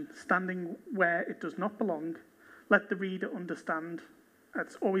desolation standing where it does not belong, let the reader understand.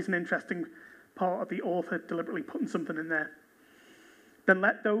 That's always an interesting part of the author deliberately putting something in there. Then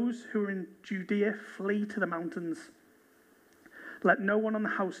let those who are in Judea flee to the mountains. Let no one on the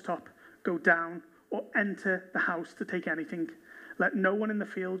housetop go down or enter the house to take anything. Let no one in the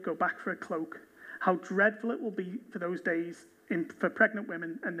field go back for a cloak. How dreadful it will be for those days for pregnant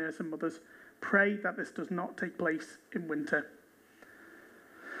women and nursing mothers. Pray that this does not take place in winter.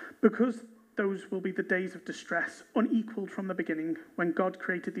 Because those will be the days of distress, unequaled from the beginning, when God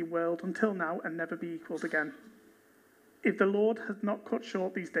created the world until now and never be equaled again. If the Lord had not cut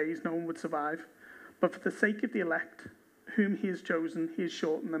short these days, no one would survive. But for the sake of the elect, whom he has chosen, he has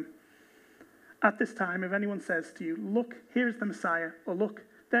shortened them. At this time, if anyone says to you, look, here is the Messiah, or look,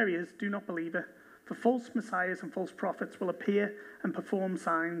 there he is, do not believe it. For false messiahs and false prophets will appear and perform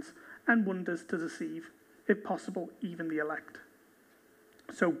signs and wonders to deceive, if possible, even the elect.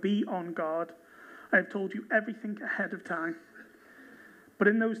 So be on guard. I have told you everything ahead of time. But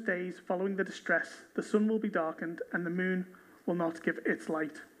in those days, following the distress, the sun will be darkened and the moon will not give its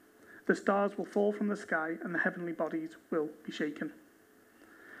light. The stars will fall from the sky and the heavenly bodies will be shaken.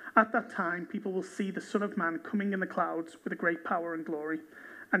 At that time, people will see the Son of Man coming in the clouds with a great power and glory,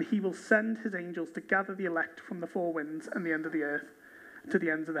 and he will send his angels to gather the elect from the four winds and the end of the earth to the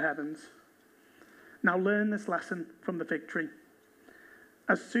ends of the heavens. Now learn this lesson from the fig tree.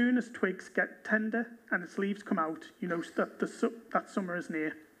 As soon as twigs get tender and its leaves come out, you know that summer is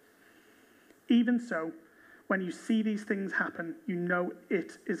near. Even so, when you see these things happen, you know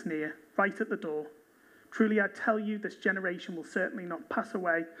it is near, right at the door. Truly, I tell you, this generation will certainly not pass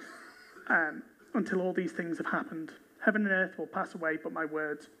away until all these things have happened. Heaven and earth will pass away, but my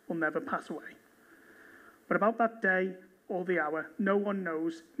words will never pass away. But about that day or the hour, no one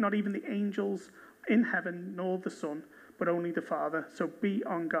knows, not even the angels in heaven, nor the Son, but only the Father. So be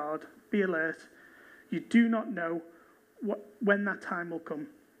on guard, be alert. You do not know when that time will come.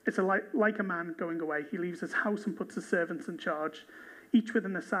 It's like a man going away. He leaves his house and puts his servants in charge, each with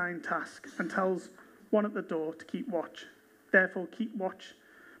an assigned task, and tells one at the door to keep watch. Therefore keep watch,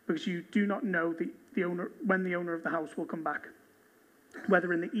 because you do not know when the owner of the house will come back,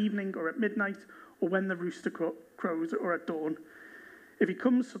 whether in the evening or at midnight, or when the rooster crows or at dawn. If he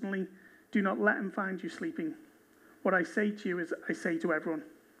comes suddenly, do not let him find you sleeping. What I say to you is I say to everyone,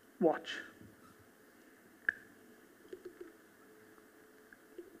 watch.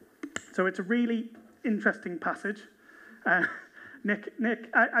 So it's a really interesting passage. Nick,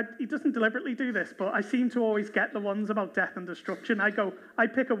 he doesn't deliberately do this, but I seem to always get the ones about death and destruction. I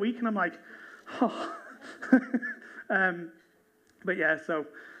pick a week and I'm like, oh. But yeah, so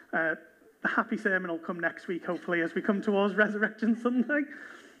the happy sermon will come next week, hopefully, as we come towards Resurrection Sunday.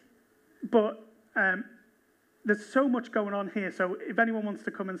 But there's so much going on here, so if anyone wants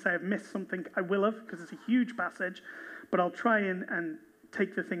to come and say I've missed something, I will have, because it's a huge passage, but I'll try and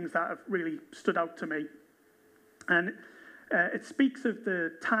take the things that have really stood out to me. And it speaks of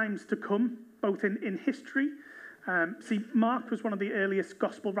the times to come, both in history. See, Mark was one of the earliest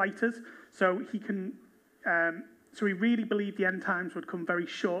gospel writers, so he really believed the end times would come very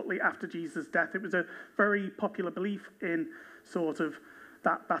shortly after Jesus' death. It was a very popular belief in sort of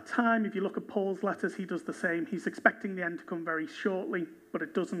that time. If you look at Paul's letters, he does the same. He's expecting the end to come very shortly, but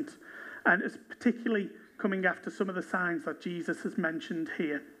it doesn't. And it's particularly coming after some of the signs that Jesus has mentioned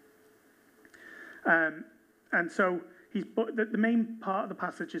here. And so the main part of the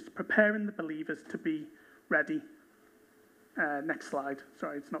passage is preparing the believers to be ready. Next slide.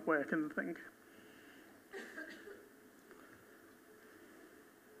 Sorry, it's not working, I think.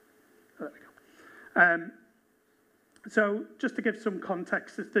 There we go. So just to give some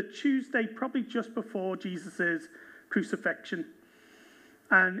context, it's the Tuesday probably just before Jesus' crucifixion.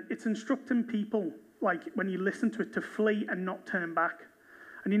 And it's instructing people, like when you listen to it, to flee and not turn back.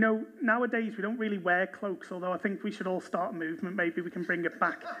 And you know, nowadays we don't really wear cloaks, although I think we should all start a movement. Maybe we can bring it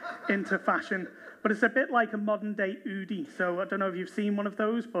back into fashion. But it's a bit like a modern day hoodie. So I don't know if you've seen one of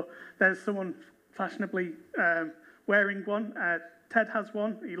those, but there's someone fashionably wearing one. Ted has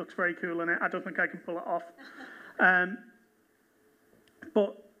one. He looks very cool in it. I don't think I can pull it off.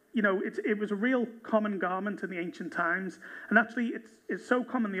 But, you know, it was a real common garment in the ancient times. And actually, it's so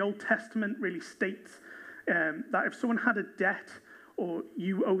common, the Old Testament really states that if someone had a debt or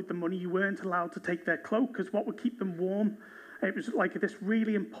you owed them money, you weren't allowed to take their cloak, because what would keep them warm? It was like this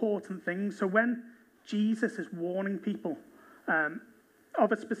really important thing. So when Jesus is warning people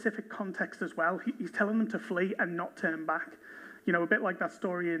of a specific context as well, he's telling them to flee and not turn back. You know, a bit like that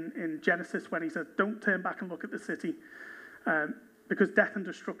story in Genesis when he said, don't turn back and look at the city, because death and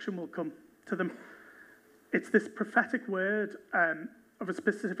destruction will come to them. It's this prophetic word of a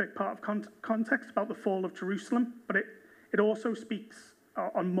specific part of context about the fall of Jerusalem, but it also speaks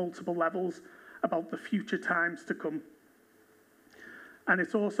on multiple levels about the future times to come. And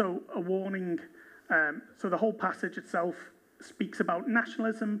it's also a warning. So the whole passage itself speaks about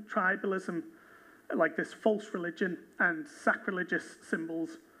nationalism, tribalism, like this false religion and sacrilegious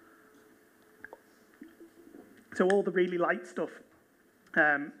symbols. So all the really light stuff.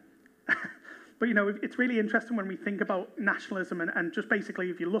 But, you know, it's really interesting when we think about nationalism and just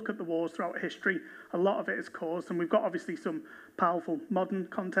basically if you look at the wars throughout history, a lot of it is caused, and we've got obviously some powerful modern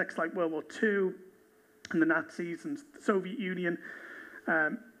contexts like World War II and the Nazis and the Soviet Union.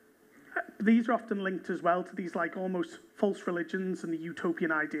 These are often linked as well to these like almost false religions and the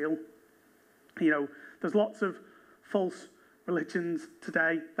utopian ideal. You know, there's lots of false religions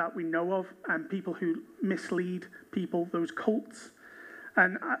today that we know of, and people who mislead people, those cults.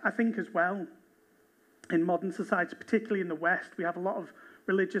 And I think as well, in modern society, particularly in the West, we have a lot of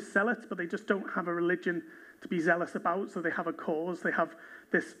religious zealots, but they just don't have a religion to be zealous about. So they have a cause, they have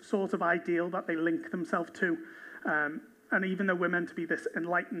this sort of ideal that they link themselves to. And even though we're meant to be this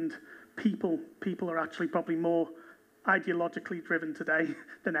enlightened people are actually probably more ideologically driven today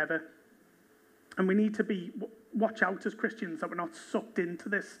than ever. And we need to watch out as Christians that we're not sucked into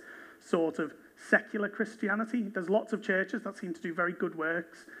this sort of secular Christianity. There's lots of churches that seem to do very good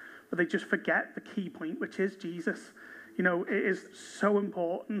works, but they just forget the key point, which is Jesus. You know, it is so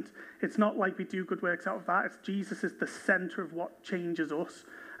important. It's not like we do good works out of that. It's Jesus is the center of what changes us.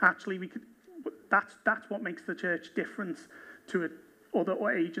 Actually, that's what makes the church different to other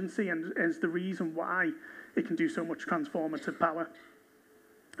agency, and is the reason why it can do so much transformative power.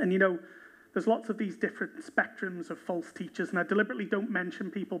 And you know, there's lots of these different spectrums of false teachers, and I deliberately don't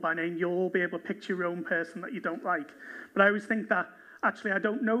mention people by name. You'll all be able to picture your own person that you don't like. But I always think that actually I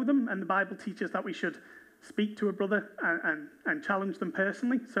don't know them, and the Bible teaches that we should speak to a brother and challenge them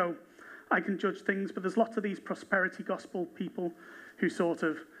personally. So I can judge things, but there's lots of these prosperity gospel people who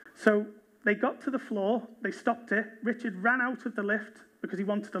so they got to the floor, they stopped it. Richard ran out of the lift because he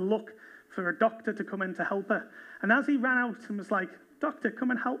wanted to look for a doctor to come in to help her. And as he ran out and was like, "Doctor, come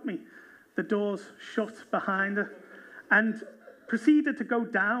and help me," the doors shut behind her and proceeded to go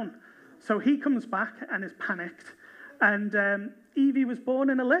down. So he comes back and is panicked. And Evie was born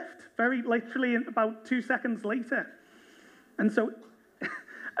in a lift, very literally about 2 seconds later. And so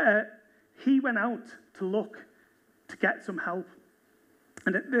he went out to look to get some help.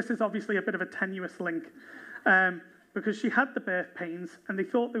 And this is obviously a bit of a tenuous link because she had the birth pains and they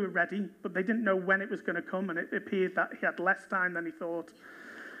thought they were ready, but they didn't know when it was going to come, and it appeared that he had less time than he thought.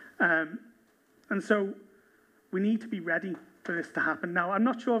 And so we need to be ready for this to happen. Now, I'm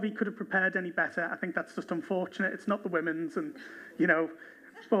not sure if he could have prepared any better. I think that's just unfortunate. It's not the women's, and, you know,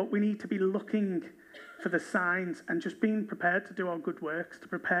 but we need to be looking for the signs and just being prepared to do our good works, to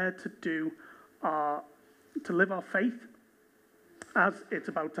prepare to live our faith as it's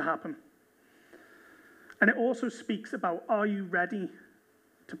about to happen. And it also speaks about, are you ready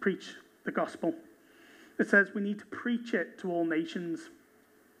to preach the gospel? It says we need to preach it to all nations.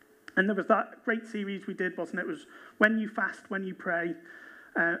 And there was that great series we did, wasn't it? It was when you fast, when you pray.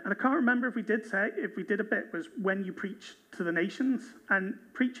 And I can't remember if we did a bit, was when you preach to the nations. And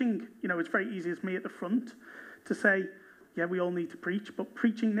preaching, you know, it's very easy as me at the front to say, yeah, we all need to preach. But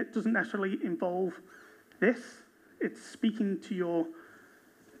preaching, it doesn't necessarily involve this. It's speaking to your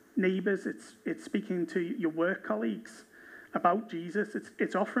neighbours. It's speaking to your work colleagues about Jesus.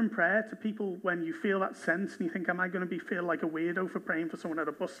 It's offering prayer to people when you feel that sense and you think, am I going to feel like a weirdo for praying for someone at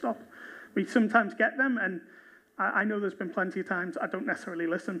a bus stop? We sometimes get them, and I know there's been plenty of times I don't necessarily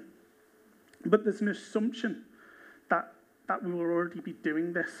listen. But there's an assumption that we will already be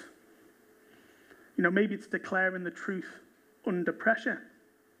doing this. You know, maybe it's declaring the truth under pressure.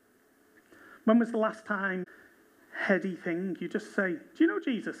 When was the last time heady thing. You just say, do you know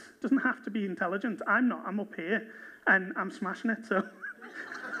Jesus? It doesn't have to be intelligent. I'm not. I'm up here, and I'm smashing it, so...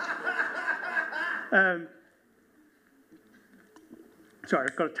 Sorry,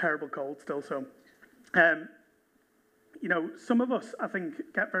 I've got a terrible cold still, so... you know, some of us, I think,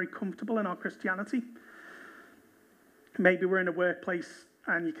 get very comfortable in our Christianity. Maybe we're in a workplace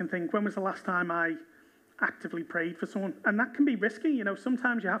and you can think, when was the last time I actively prayed for someone? And that can be risky. You know,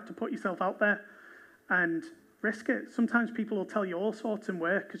 sometimes you have to put yourself out there and risk it. Sometimes people will tell you all sorts in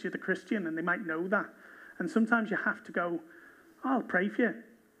work because you're the Christian and they might know that. And sometimes you have to go, oh, I'll pray for you.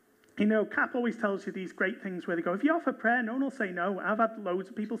 You know, Cap always tells you these great things where they go, if you offer prayer, no one will say no. I've had loads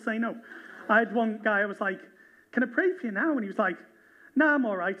of people say no. I had one guy, I was like, can I pray for you now? And he was like, nah, I'm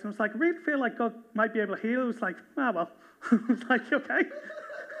all right. And I was like, I really feel like God might be able to heal. I was like, well. I was like, okay.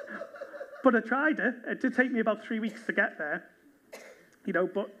 But I tried it. It did take me about 3 weeks to get there. You know,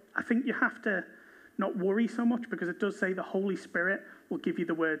 but I think you have to not worry so much because it does say the Holy Spirit will give you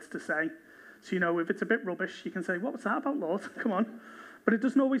the words to say. So, you know, if it's a bit rubbish, you can say, what was that about, Lord? Come on. But it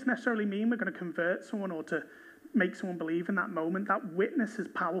doesn't always necessarily mean we're going to convert someone or to make someone believe in that moment. That witness is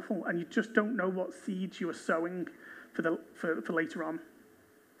powerful, and you just don't know what seeds you are sowing for later on.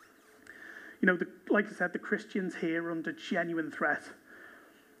 You know, like I said, the Christians here are under genuine threat,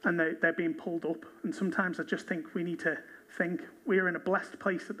 and they're being pulled up. And sometimes I just think we need to think we're in a blessed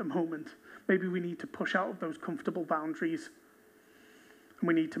place at the moment. Maybe we need to push out of those comfortable boundaries, and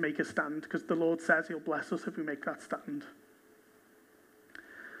we need to make a stand, because the Lord says he'll bless us if we make that stand.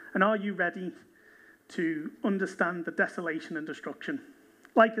 And are you ready to understand the desolation and destruction?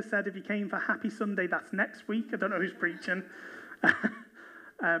 Like I said, if you came for Happy Sunday, that's next week. I don't know who's preaching.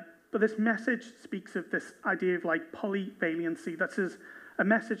 But this message speaks of this idea of like polyvalency. That is a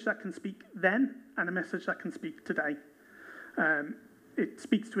message that can speak then and a message that can speak today. It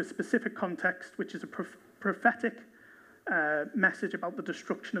speaks to a specific context, which is a prophetic message about the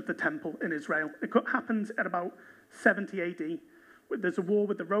destruction of the temple in Israel. It happens at about 70 AD. There's a war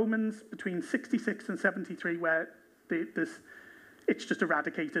with the Romans between 66 and 73 where it's just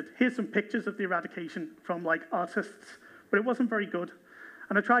eradicated. Here's some pictures of the eradication from like artists, but it wasn't very good.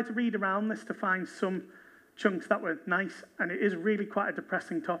 And I tried to read around this to find some chunks that were nice, and it is really quite a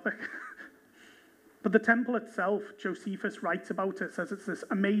depressing topic. But the temple itself, Josephus writes about it, says it's this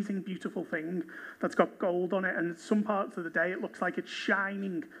amazing, beautiful thing that's got gold on it, and some parts of the day it looks like it's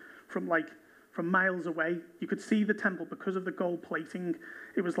shining from miles away. You could see the temple because of the gold plating.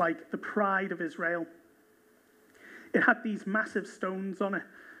 It was like the pride of Israel. It had these massive stones on it.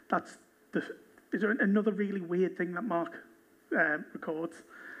 That's another really weird thing that Mark records.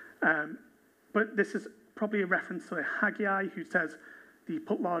 But this is probably a reference to Haggai, who says he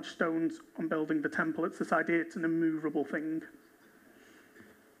put large stones on building the temple. It's this idea it's an immovable thing.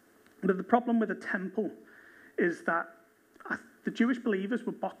 But the problem with the temple is that the Jewish believers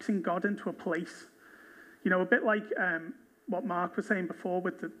were boxing God into a place. You know, a bit like what Mark was saying before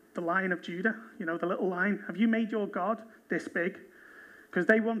with the Lion of Judah, you know, the little lion. Have you made your God this big? Because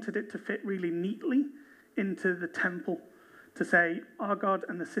they wanted it to fit really neatly into the temple, to say, our God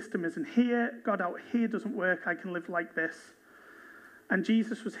and the system isn't here, God out here doesn't work, I can live like this. And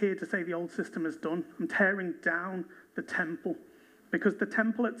Jesus was here to say the old system is done. I'm tearing down the temple, because the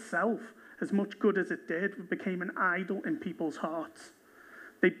temple itself, as much good as it did, became an idol in people's hearts.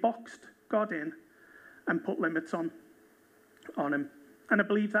 They boxed God in and put limits on him. And I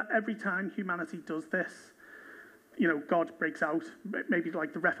believe that every time humanity does this, you know, God breaks out. Maybe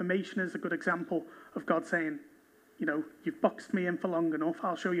like the Reformation is a good example of God saying, you know, you've boxed me in for long enough,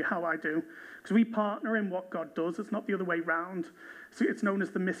 I'll show you how I do. Because we partner in what God does, it's not the other way round. So it's known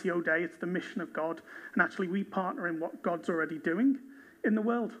as the Missio Dei, it's the mission of God. And actually we partner in what God's already doing in the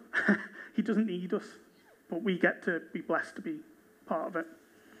world. He doesn't need us, but we get to be blessed to be part of it.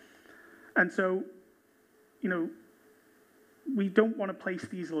 And so, you know, we don't want to place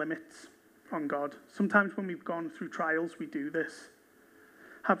these limits on God. Sometimes when we've gone through trials, we do this.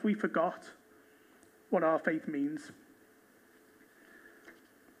 Have we forgot what our faith means?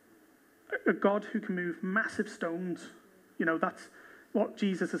 A God who can move massive stones, you know, that's what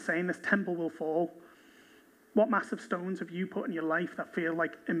Jesus is saying, this temple will fall. What massive stones have you put in your life that feel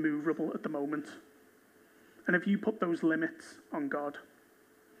like immovable at the moment? And have you put those limits on God?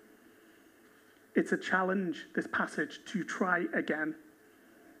 It's a challenge, this passage, to try again.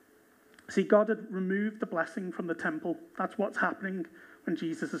 See, God had removed the blessing from the temple. That's what's happening when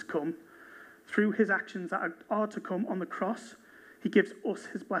Jesus has come. Through his actions that are to come on the cross, he gives us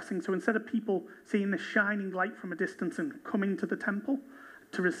his blessing. So instead of people seeing the shining light from a distance and coming to the temple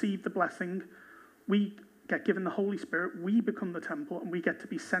to receive the blessing, we get given the Holy Spirit, we become the temple, and we get to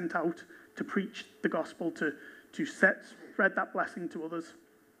be sent out to preach the gospel, to to spread that blessing to others.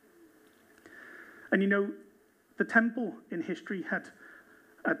 And you know, the temple in history had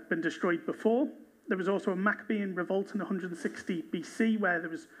been destroyed before. There was also a Maccabean revolt in 160 BC where there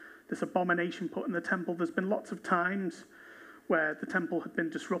was this abomination put in the temple. There's been lots of times where the temple had been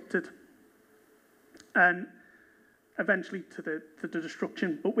disrupted and eventually to the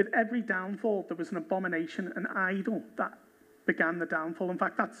destruction. But with every downfall, there was an abomination, an idol that began the downfall. In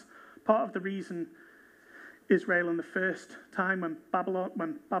fact, that's part of the reason Israel in the first time when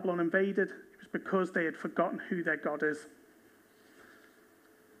Babylon invaded, it was because they had forgotten who their God is.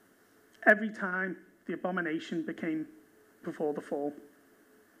 Every time the abomination became before the fall.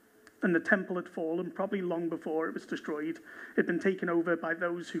 And the temple had fallen probably long before it was destroyed. It had been taken over by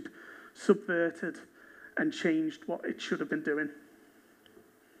those who'd subverted and changed what it should have been doing.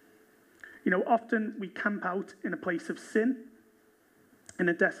 You know, often we camp out in a place of sin, in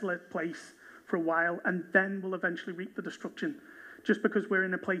a desolate place for a while, and then we'll eventually reap the destruction. Just because we're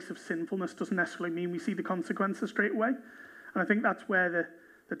in a place of sinfulness doesn't necessarily mean we see the consequences straight away. And I think that's where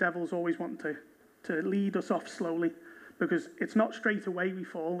the devil's always wanting to lead us off slowly, because it's not straight away we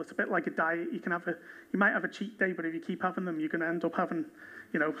fall. It's a bit like a diet. You might have a cheat day, but if you keep having them, you're going to end up having,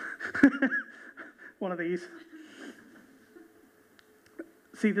 you know, one of these.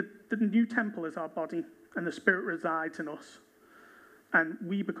 See, the new temple is our body, and the Spirit resides in us. And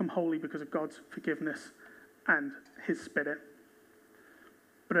we become holy because of God's forgiveness and his Spirit.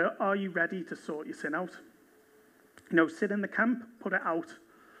 But are you ready to sort your sin out? You know, sit in the camp, put it out.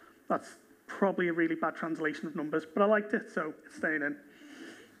 That's probably a really bad translation of Numbers, but I liked it, so it's staying in.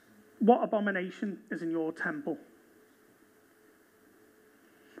 What abomination is in your temple?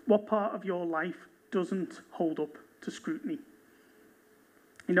 What part of your life doesn't hold up to scrutiny?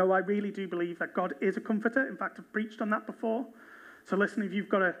 You know, I really do believe that God is a comforter. In fact, I've preached on that before. So listen, if you've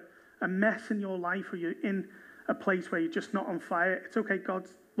got a mess in your life or you're in a place where you're just not on fire, it's okay. God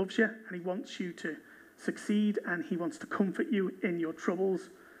loves you and he wants you to succeed and he wants to comfort you in your troubles.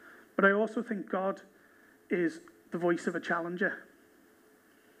 But I also think God is the voice of a challenger.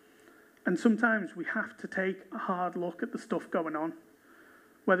 And sometimes we have to take a hard look at the stuff going on,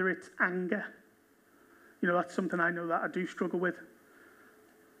 whether it's anger. You know, that's something I know that I do struggle with.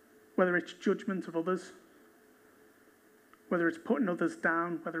 Whether it's judgment of others, whether it's putting others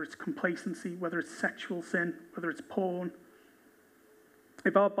down, whether it's complacency, whether it's sexual sin, whether it's porn.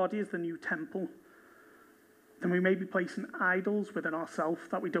 If our body is the new temple, then we may be placing idols within ourselves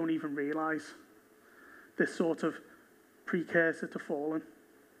that we don't even realise. This sort of precursor to falling.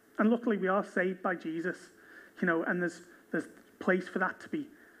 And luckily we are saved by Jesus, you know, and there's place for that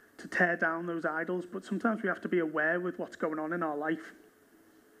to tear down those idols, but sometimes we have to be aware with what's going on in our life.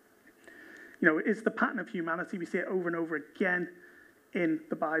 You know, it's the pattern of humanity. We see it over and over again in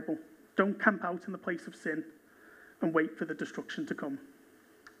the Bible. Don't camp out in the place of sin and wait for the destruction to come.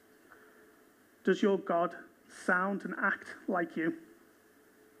 Does your God sound and act like you?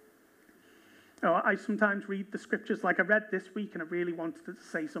 Oh, I sometimes read the scriptures like I read this week and I really wanted to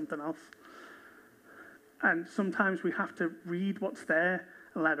say something else. And sometimes we have to read what's there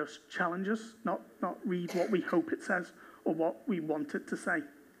and let us challenge us, not read what we hope it says or what we want it to say.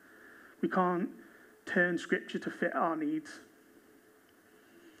 We can't turn scripture to fit our needs.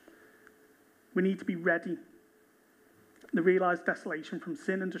 We need to be ready. The realised desolation from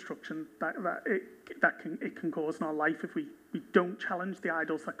sin and destruction that it can cause in our life if we don't challenge the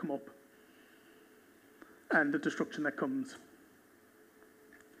idols that come up and the destruction that comes.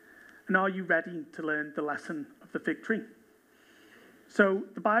 And are you ready to learn the lesson of the fig tree? So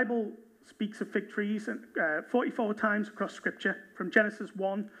the Bible speaks of fig trees 44 times across Scripture. From Genesis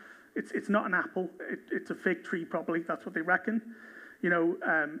 1, it's not an apple, it's a fig tree probably, that's what they reckon. You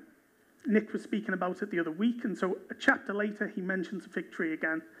know, Nick was speaking about it the other week, and so a chapter later he mentions a fig tree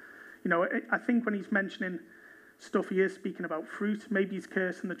again. You know, I think when he's mentioning stuff, he is speaking about fruit. Maybe he's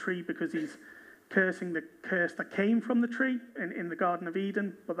cursing the tree because he's cursing the curse that came from the tree in the Garden of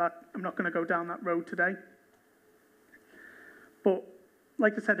Eden, but I'm not going to go down that road today. But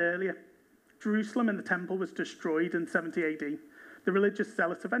like I said earlier, Jerusalem and the temple was destroyed in 70 AD. The religious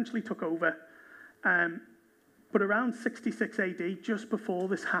zealots eventually took over. But around 66 AD, just before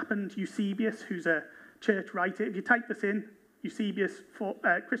this happened, Eusebius, who's a church writer, if you type this in, Eusebius,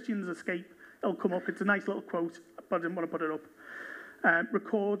 Christians escape, it'll come up. It's a nice little quote, but I didn't want to put it up.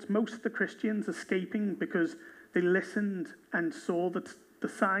 Records most of the Christians escaping because they listened and saw the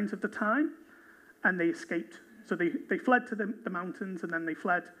signs of the time, and they escaped. So they fled to the mountains, and then they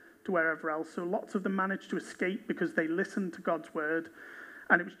fled to wherever else. So lots of them managed to escape because they listened to God's word.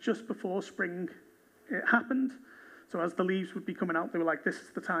 And it was just before spring it happened. So as the leaves would be coming out, they were like, this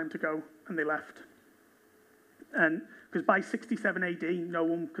is the time to go. And they left. And because by 67 AD, no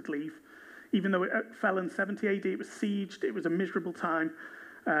one could leave. Even though it fell in 70 AD, it was sieged, it was a miserable time.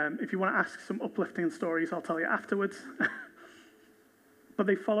 If you want to ask some uplifting stories, I'll tell you afterwards. But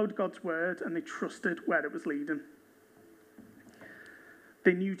they followed God's word and they trusted where it was leading.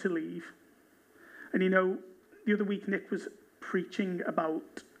 They knew to leave. And you know, the other week Nick was preaching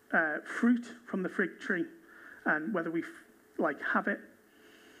about fruit from the fig tree and whether we have it.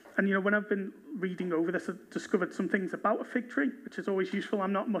 And you know, when I've been reading over this, I've discovered some things about a fig tree, which is always useful.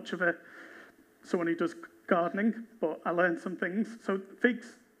 I'm not much of someone who does gardening, but I learned some things. So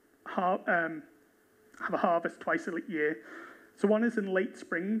figs have a harvest twice a year. So one is in late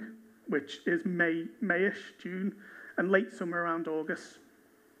spring, which is Mayish, June, and late summer around August.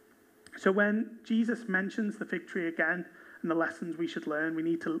 So when Jesus mentions the fig tree again and the lessons we should learn, we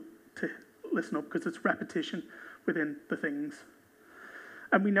need to listen up because it's repetition within the things.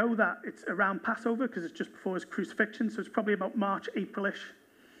 And we know that it's around Passover because it's just before his crucifixion, so it's probably about March, April-ish.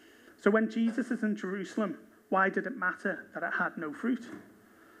 So when Jesus is in Jerusalem, why did it matter that it had no fruit?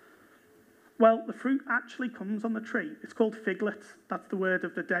 Well, the fruit actually comes on the tree. It's called figlets. That's the word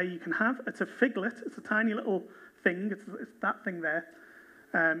of the day you can have. It's a figlet. It's a tiny little thing. It's that thing there,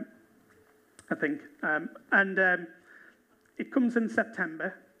 I think. It comes in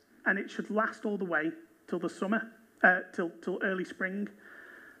September, and it should last all the way till the summer, till early spring.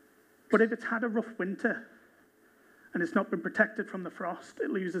 But if it's had a rough winter and it's not been protected from the frost, it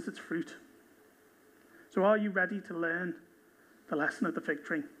loses its fruit. So are you ready to learn the lesson of the fig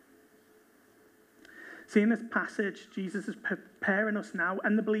tree? See, in this passage, Jesus is preparing us now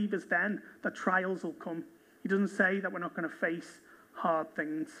and the believers then that trials will come. He doesn't say that we're not going to face hard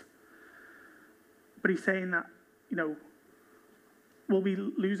things. But he's saying that, you know, will we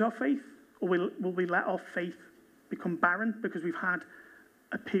lose our faith? Or will we let our faith become barren because we've had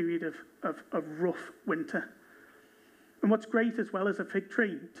a period of rough winter? And what's great as well as a fig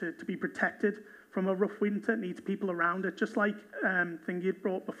tree, to be protected from a rough winter, needs people around it. Just like thing you'd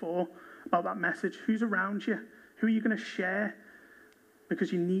brought before about that message. Who's around you? Who are you going to share?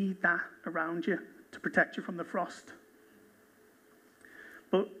 Because you need that around you to protect you from the frost.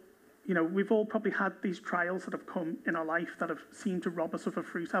 But, you know, we've all probably had these trials that have come in our life that have seemed to rob us of a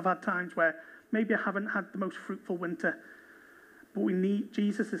fruit. I've had times where maybe I haven't had the most fruitful winter. But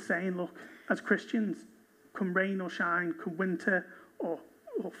Jesus is saying, look, as Christians, come rain or shine, come winter or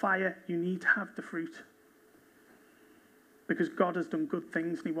fire, you need to have the fruit. Because God has done good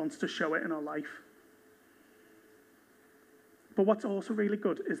things and he wants to show it in our life. But what's also really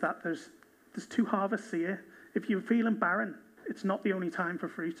good is that there's 2 harvests here. If you're feeling barren, it's not the only time for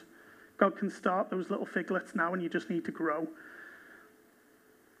fruit. God can start those little figlets now and you just need to grow.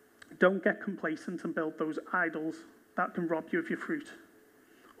 Don't get complacent and build those idols that can rob you of your fruit.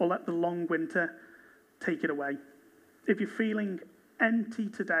 Or let the long winter take it away. If you're feeling empty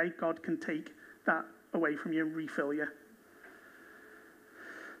today, God can take that away from you and refill you.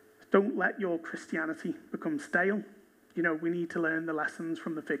 Don't let your Christianity become stale. You know, we need to learn the lessons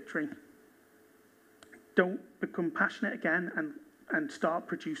from the fig tree. Don't become passionate again and start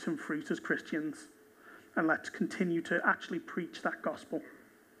producing fruit as Christians. And let's continue to actually preach that gospel.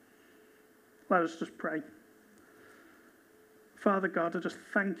 Let us just pray. Father God, I just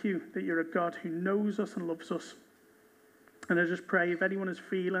thank you that you're a God who knows us and loves us. And I just pray if anyone is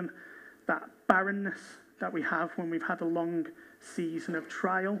feeling that barrenness that we have when we've had a long season of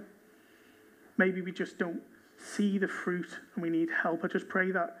trial, maybe we just don't see the fruit and we need help. I just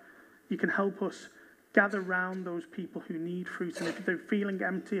pray that you can help us gather round those people who need fruit. And if they're feeling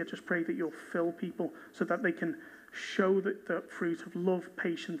empty, I just pray that you'll fill people so that they can show the fruit of love,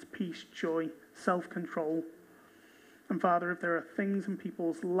 patience, peace, joy, self-control. And Father, if there are things in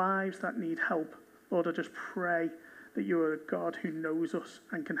people's lives that need help, Lord, I just pray that you are a God who knows us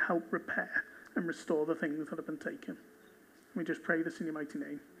and can help repair and restore the things that have been taken. We just pray this in your mighty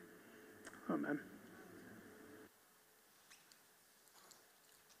name. Amen.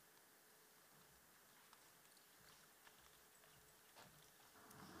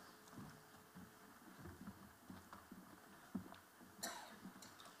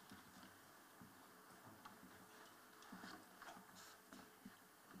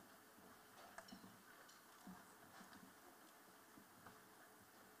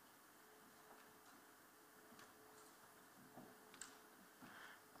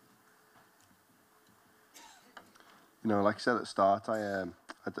 You know, like I said at the start, I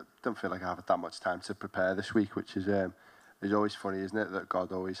don't feel like I have that much time to prepare this week, which is always funny, isn't it? That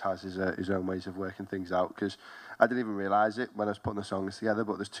God always has his own ways of working things out. Because I didn't even realise it when I was putting the songs together.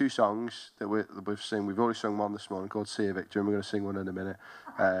 But there's 2 songs that we've sung. We've already sung one this morning called "See a Victory," and we're going to sing one in a minute.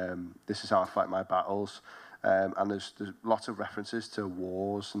 This is how I fight my battles. And there's lots of references to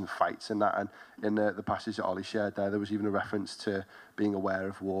wars and fights and that. And in the passage that Olly shared there was even a reference to being aware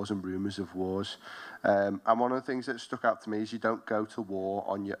of wars and rumours of wars. And one of the things that stuck out to me is you don't go to war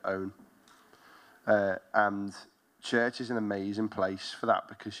on your own. And church is an amazing place for that,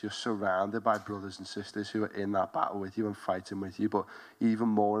 because you're surrounded by brothers and sisters who are in that battle with you and fighting with you. But even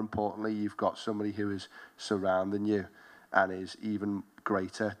more importantly, you've got somebody who is surrounding you and is even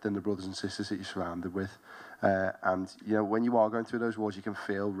greater than the brothers and sisters that you're surrounded with. And, you know, when you are going through those wars, you can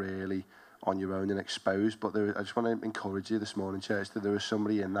feel really on your own and exposed. But I just want to encourage you this morning, church, that there is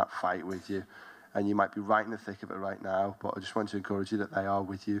somebody in that fight with you. And you might be right in the thick of it right now, but I just want to encourage you that they are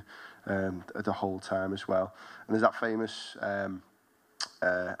with you the whole time as well. And there's that famous, I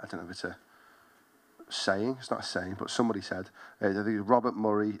don't know if it's a saying, it's not a saying, but somebody said, I think Robert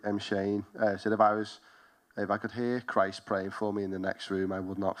Murray Shane said, if I could hear Christ praying for me in the next room, I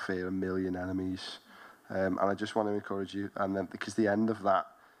would not fear a million enemies. And I just want to encourage you, and then because the end of that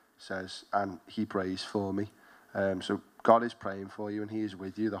says, and he prays for me. So God is praying for you, and he is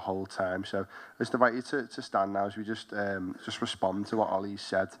with you the whole time. So I just invite you to stand now as we just respond to what Olly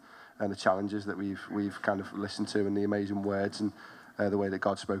said and the challenges that we've kind of listened to, and the amazing words and the way that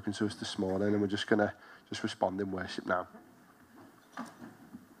God's spoken to us this morning. And we're just going to respond in worship now.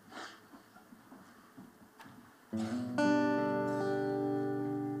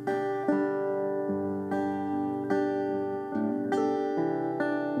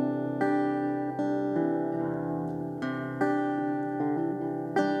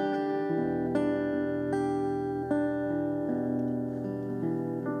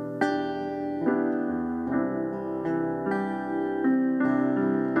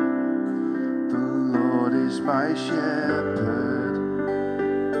 My shepherd,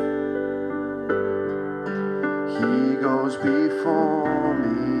 he goes before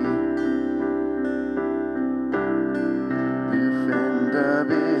me, defender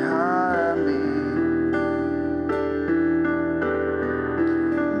behind me,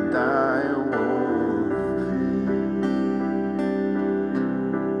 and I won't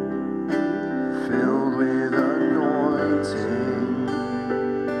fear, filled with anointing.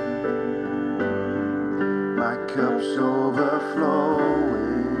 My cup's overflowing.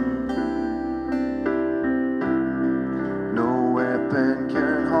 No weapon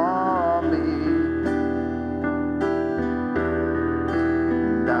can harm.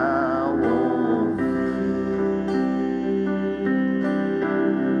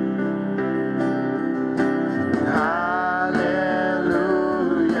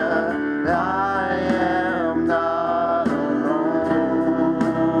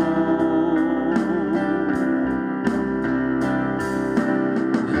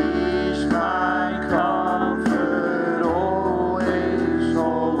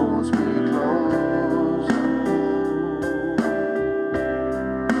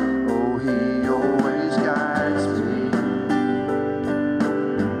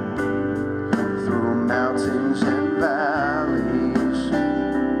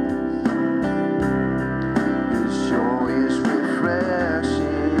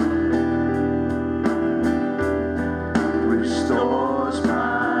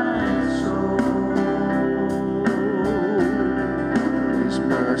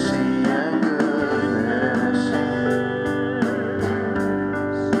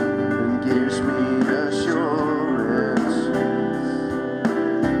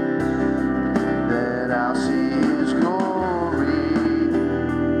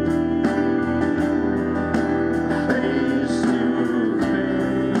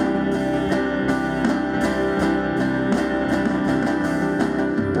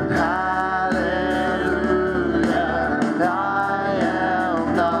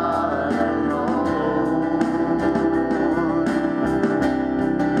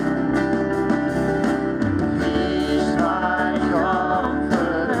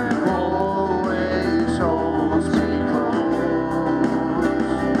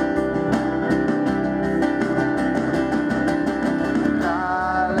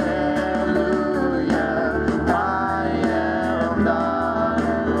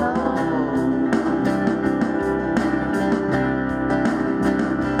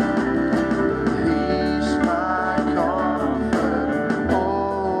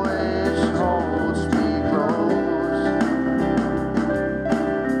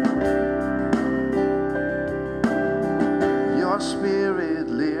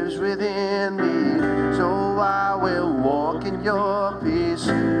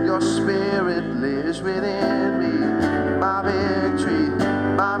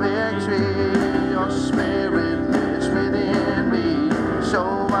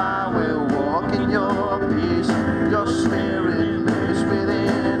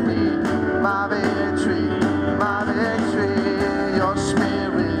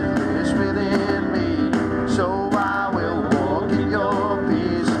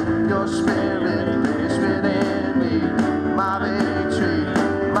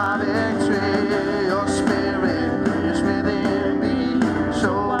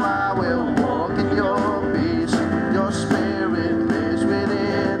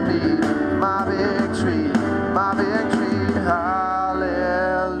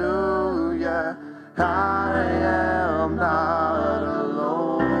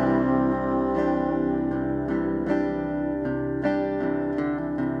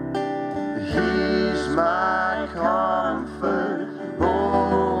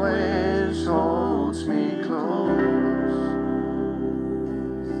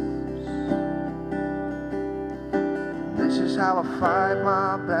 how I fight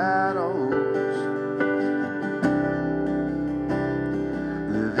my battles.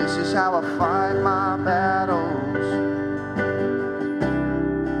 This is how I fight my battles.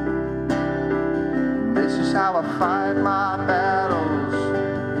 This is how I fight my battles.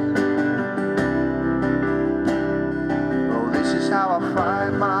 Oh, this is how I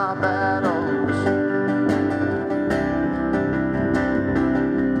fight my battles.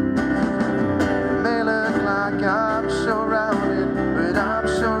 It may look like I'm surrounded, but I'm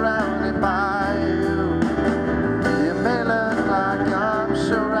surrounded by you. It may look like I'm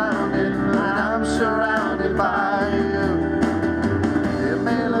surrounded, but I'm surrounded by you. It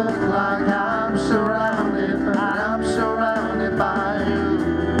may look like I'm surrounded, but I'm surrounded by you.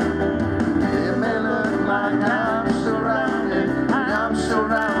 It may look like I'm surrounded, but I'm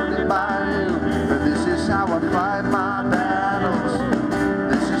surrounded by you. But this is how I fight my battles.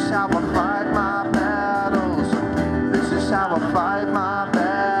 This is how I fight my battles. This is how I fight my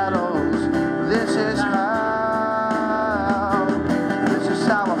battles. This is how. This is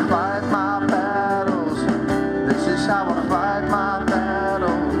how I fight my battles. This is how I fight my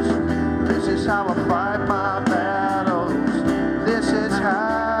battles. This is how I fight my battles. This is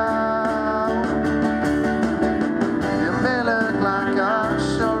how. It may look like I'm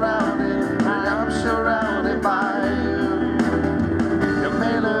surrounded, but I'm surrounded by you. It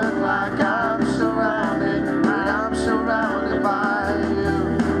may look like I'm surrounded, but I'm surrounded by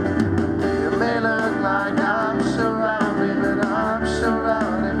you. It may look like I'm surrounded, but I'm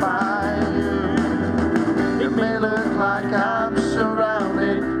surrounded by you. It may look like I'm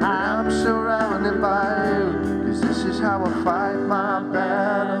surrounded, but I'm surrounded by you. 'Cause this is how I fight my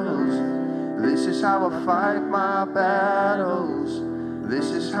battles. This is how I fight my battles.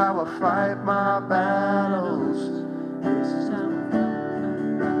 This is how I fight my battles.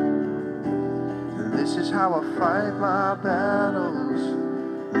 This is how I fight my battles.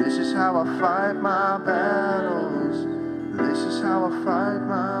 This is how I fight my battles. This is how I fight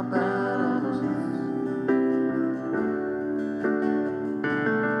my battles.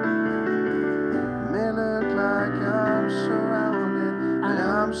 May look like I'm surrounded, but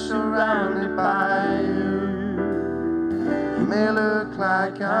I'm surrounded by you. May look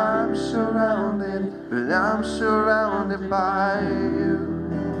like I'm surrounded, but I'm surrounded by you.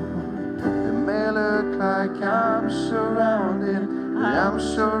 It may look like I'm surrounded, but I'm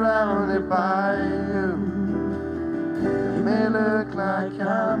surrounded by you. It may look like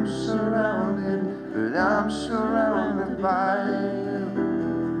I'm surrounded, but I'm surrounded by you.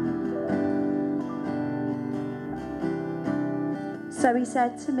 So he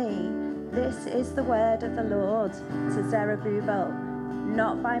said to me, "This is the word of the Lord to Zerubbabel,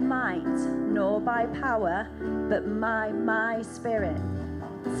 not by might nor by power, but my spirit,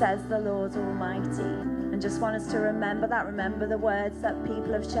 says the Lord Almighty." And just want us to remember that. Remember the words that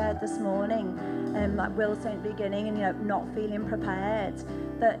people have shared this morning, like Will saying at the beginning, and not feeling prepared.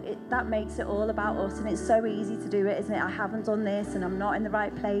 That makes it all about us, and it's so easy to do it, isn't it? I haven't done this, and I'm not in the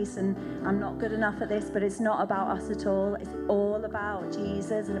right place, and I'm not good enough at this. But it's not about us at all. It's all about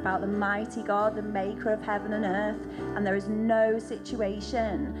Jesus and about the mighty God, the maker of heaven and earth. And there is no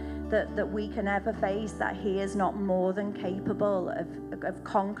situation that we can ever face that he is not more than capable of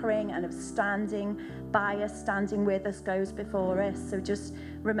conquering, and of standing by us, standing with us, goes before us. So just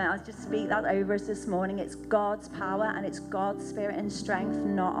remember, just speak that over us this morning. It's God's power and it's God's spirit and strength,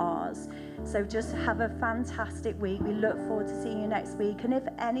 not ours. So just have a fantastic week. We look forward to seeing you next week. And if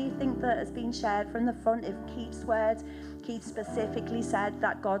anything that has been shared from the front, if Keith's word, Keith specifically said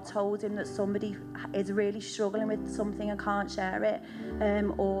that God told him that somebody is really struggling with something and can't share it,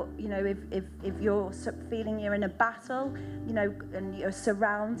 or if you're feeling you're in a battle, and you're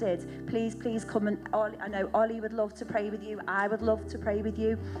surrounded, please come. And I know Olly would love to pray with you. I would love to pray with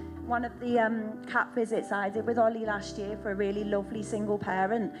you. One of the CAP visits I did with Olly last year for a really lovely single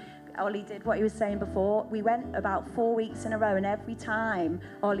parent, Olly did what he was saying before. We went about 4 weeks in a row, and every time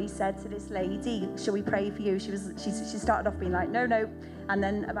Olly said to this lady, "Shall we pray for you?" She started off being like, no. And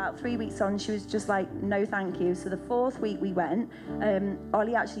then about 3 weeks on, she was just like, "No, thank you." So the fourth week we went,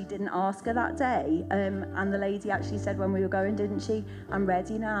 Olly actually didn't ask her that day. And the lady actually said when we were going, didn't she? "I'm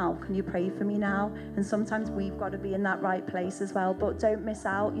ready now. Can you pray for me now?" And sometimes we've got to be in that right place as well. But don't miss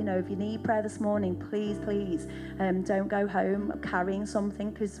out. If you need prayer this morning, please, don't go home carrying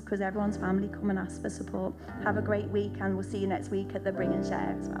something, because everyone's family come and ask for support. Have a great week, and we'll see you next week at the Bring and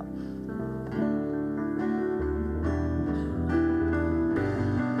Share as well.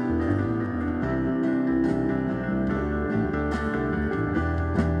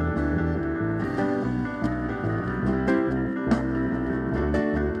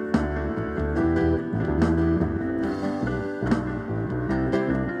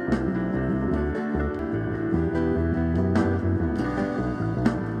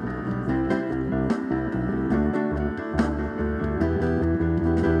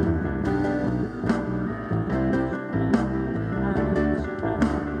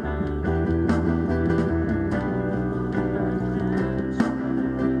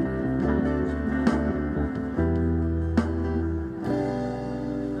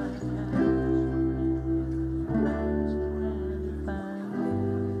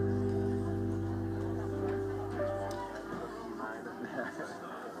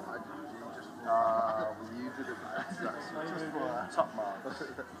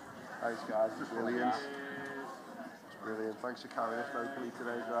 Thanks, guys. Brilliant. It's brilliant. Thanks for carrying us vocally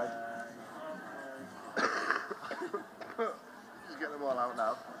today, Greg. Just get them all out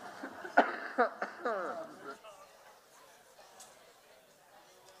now.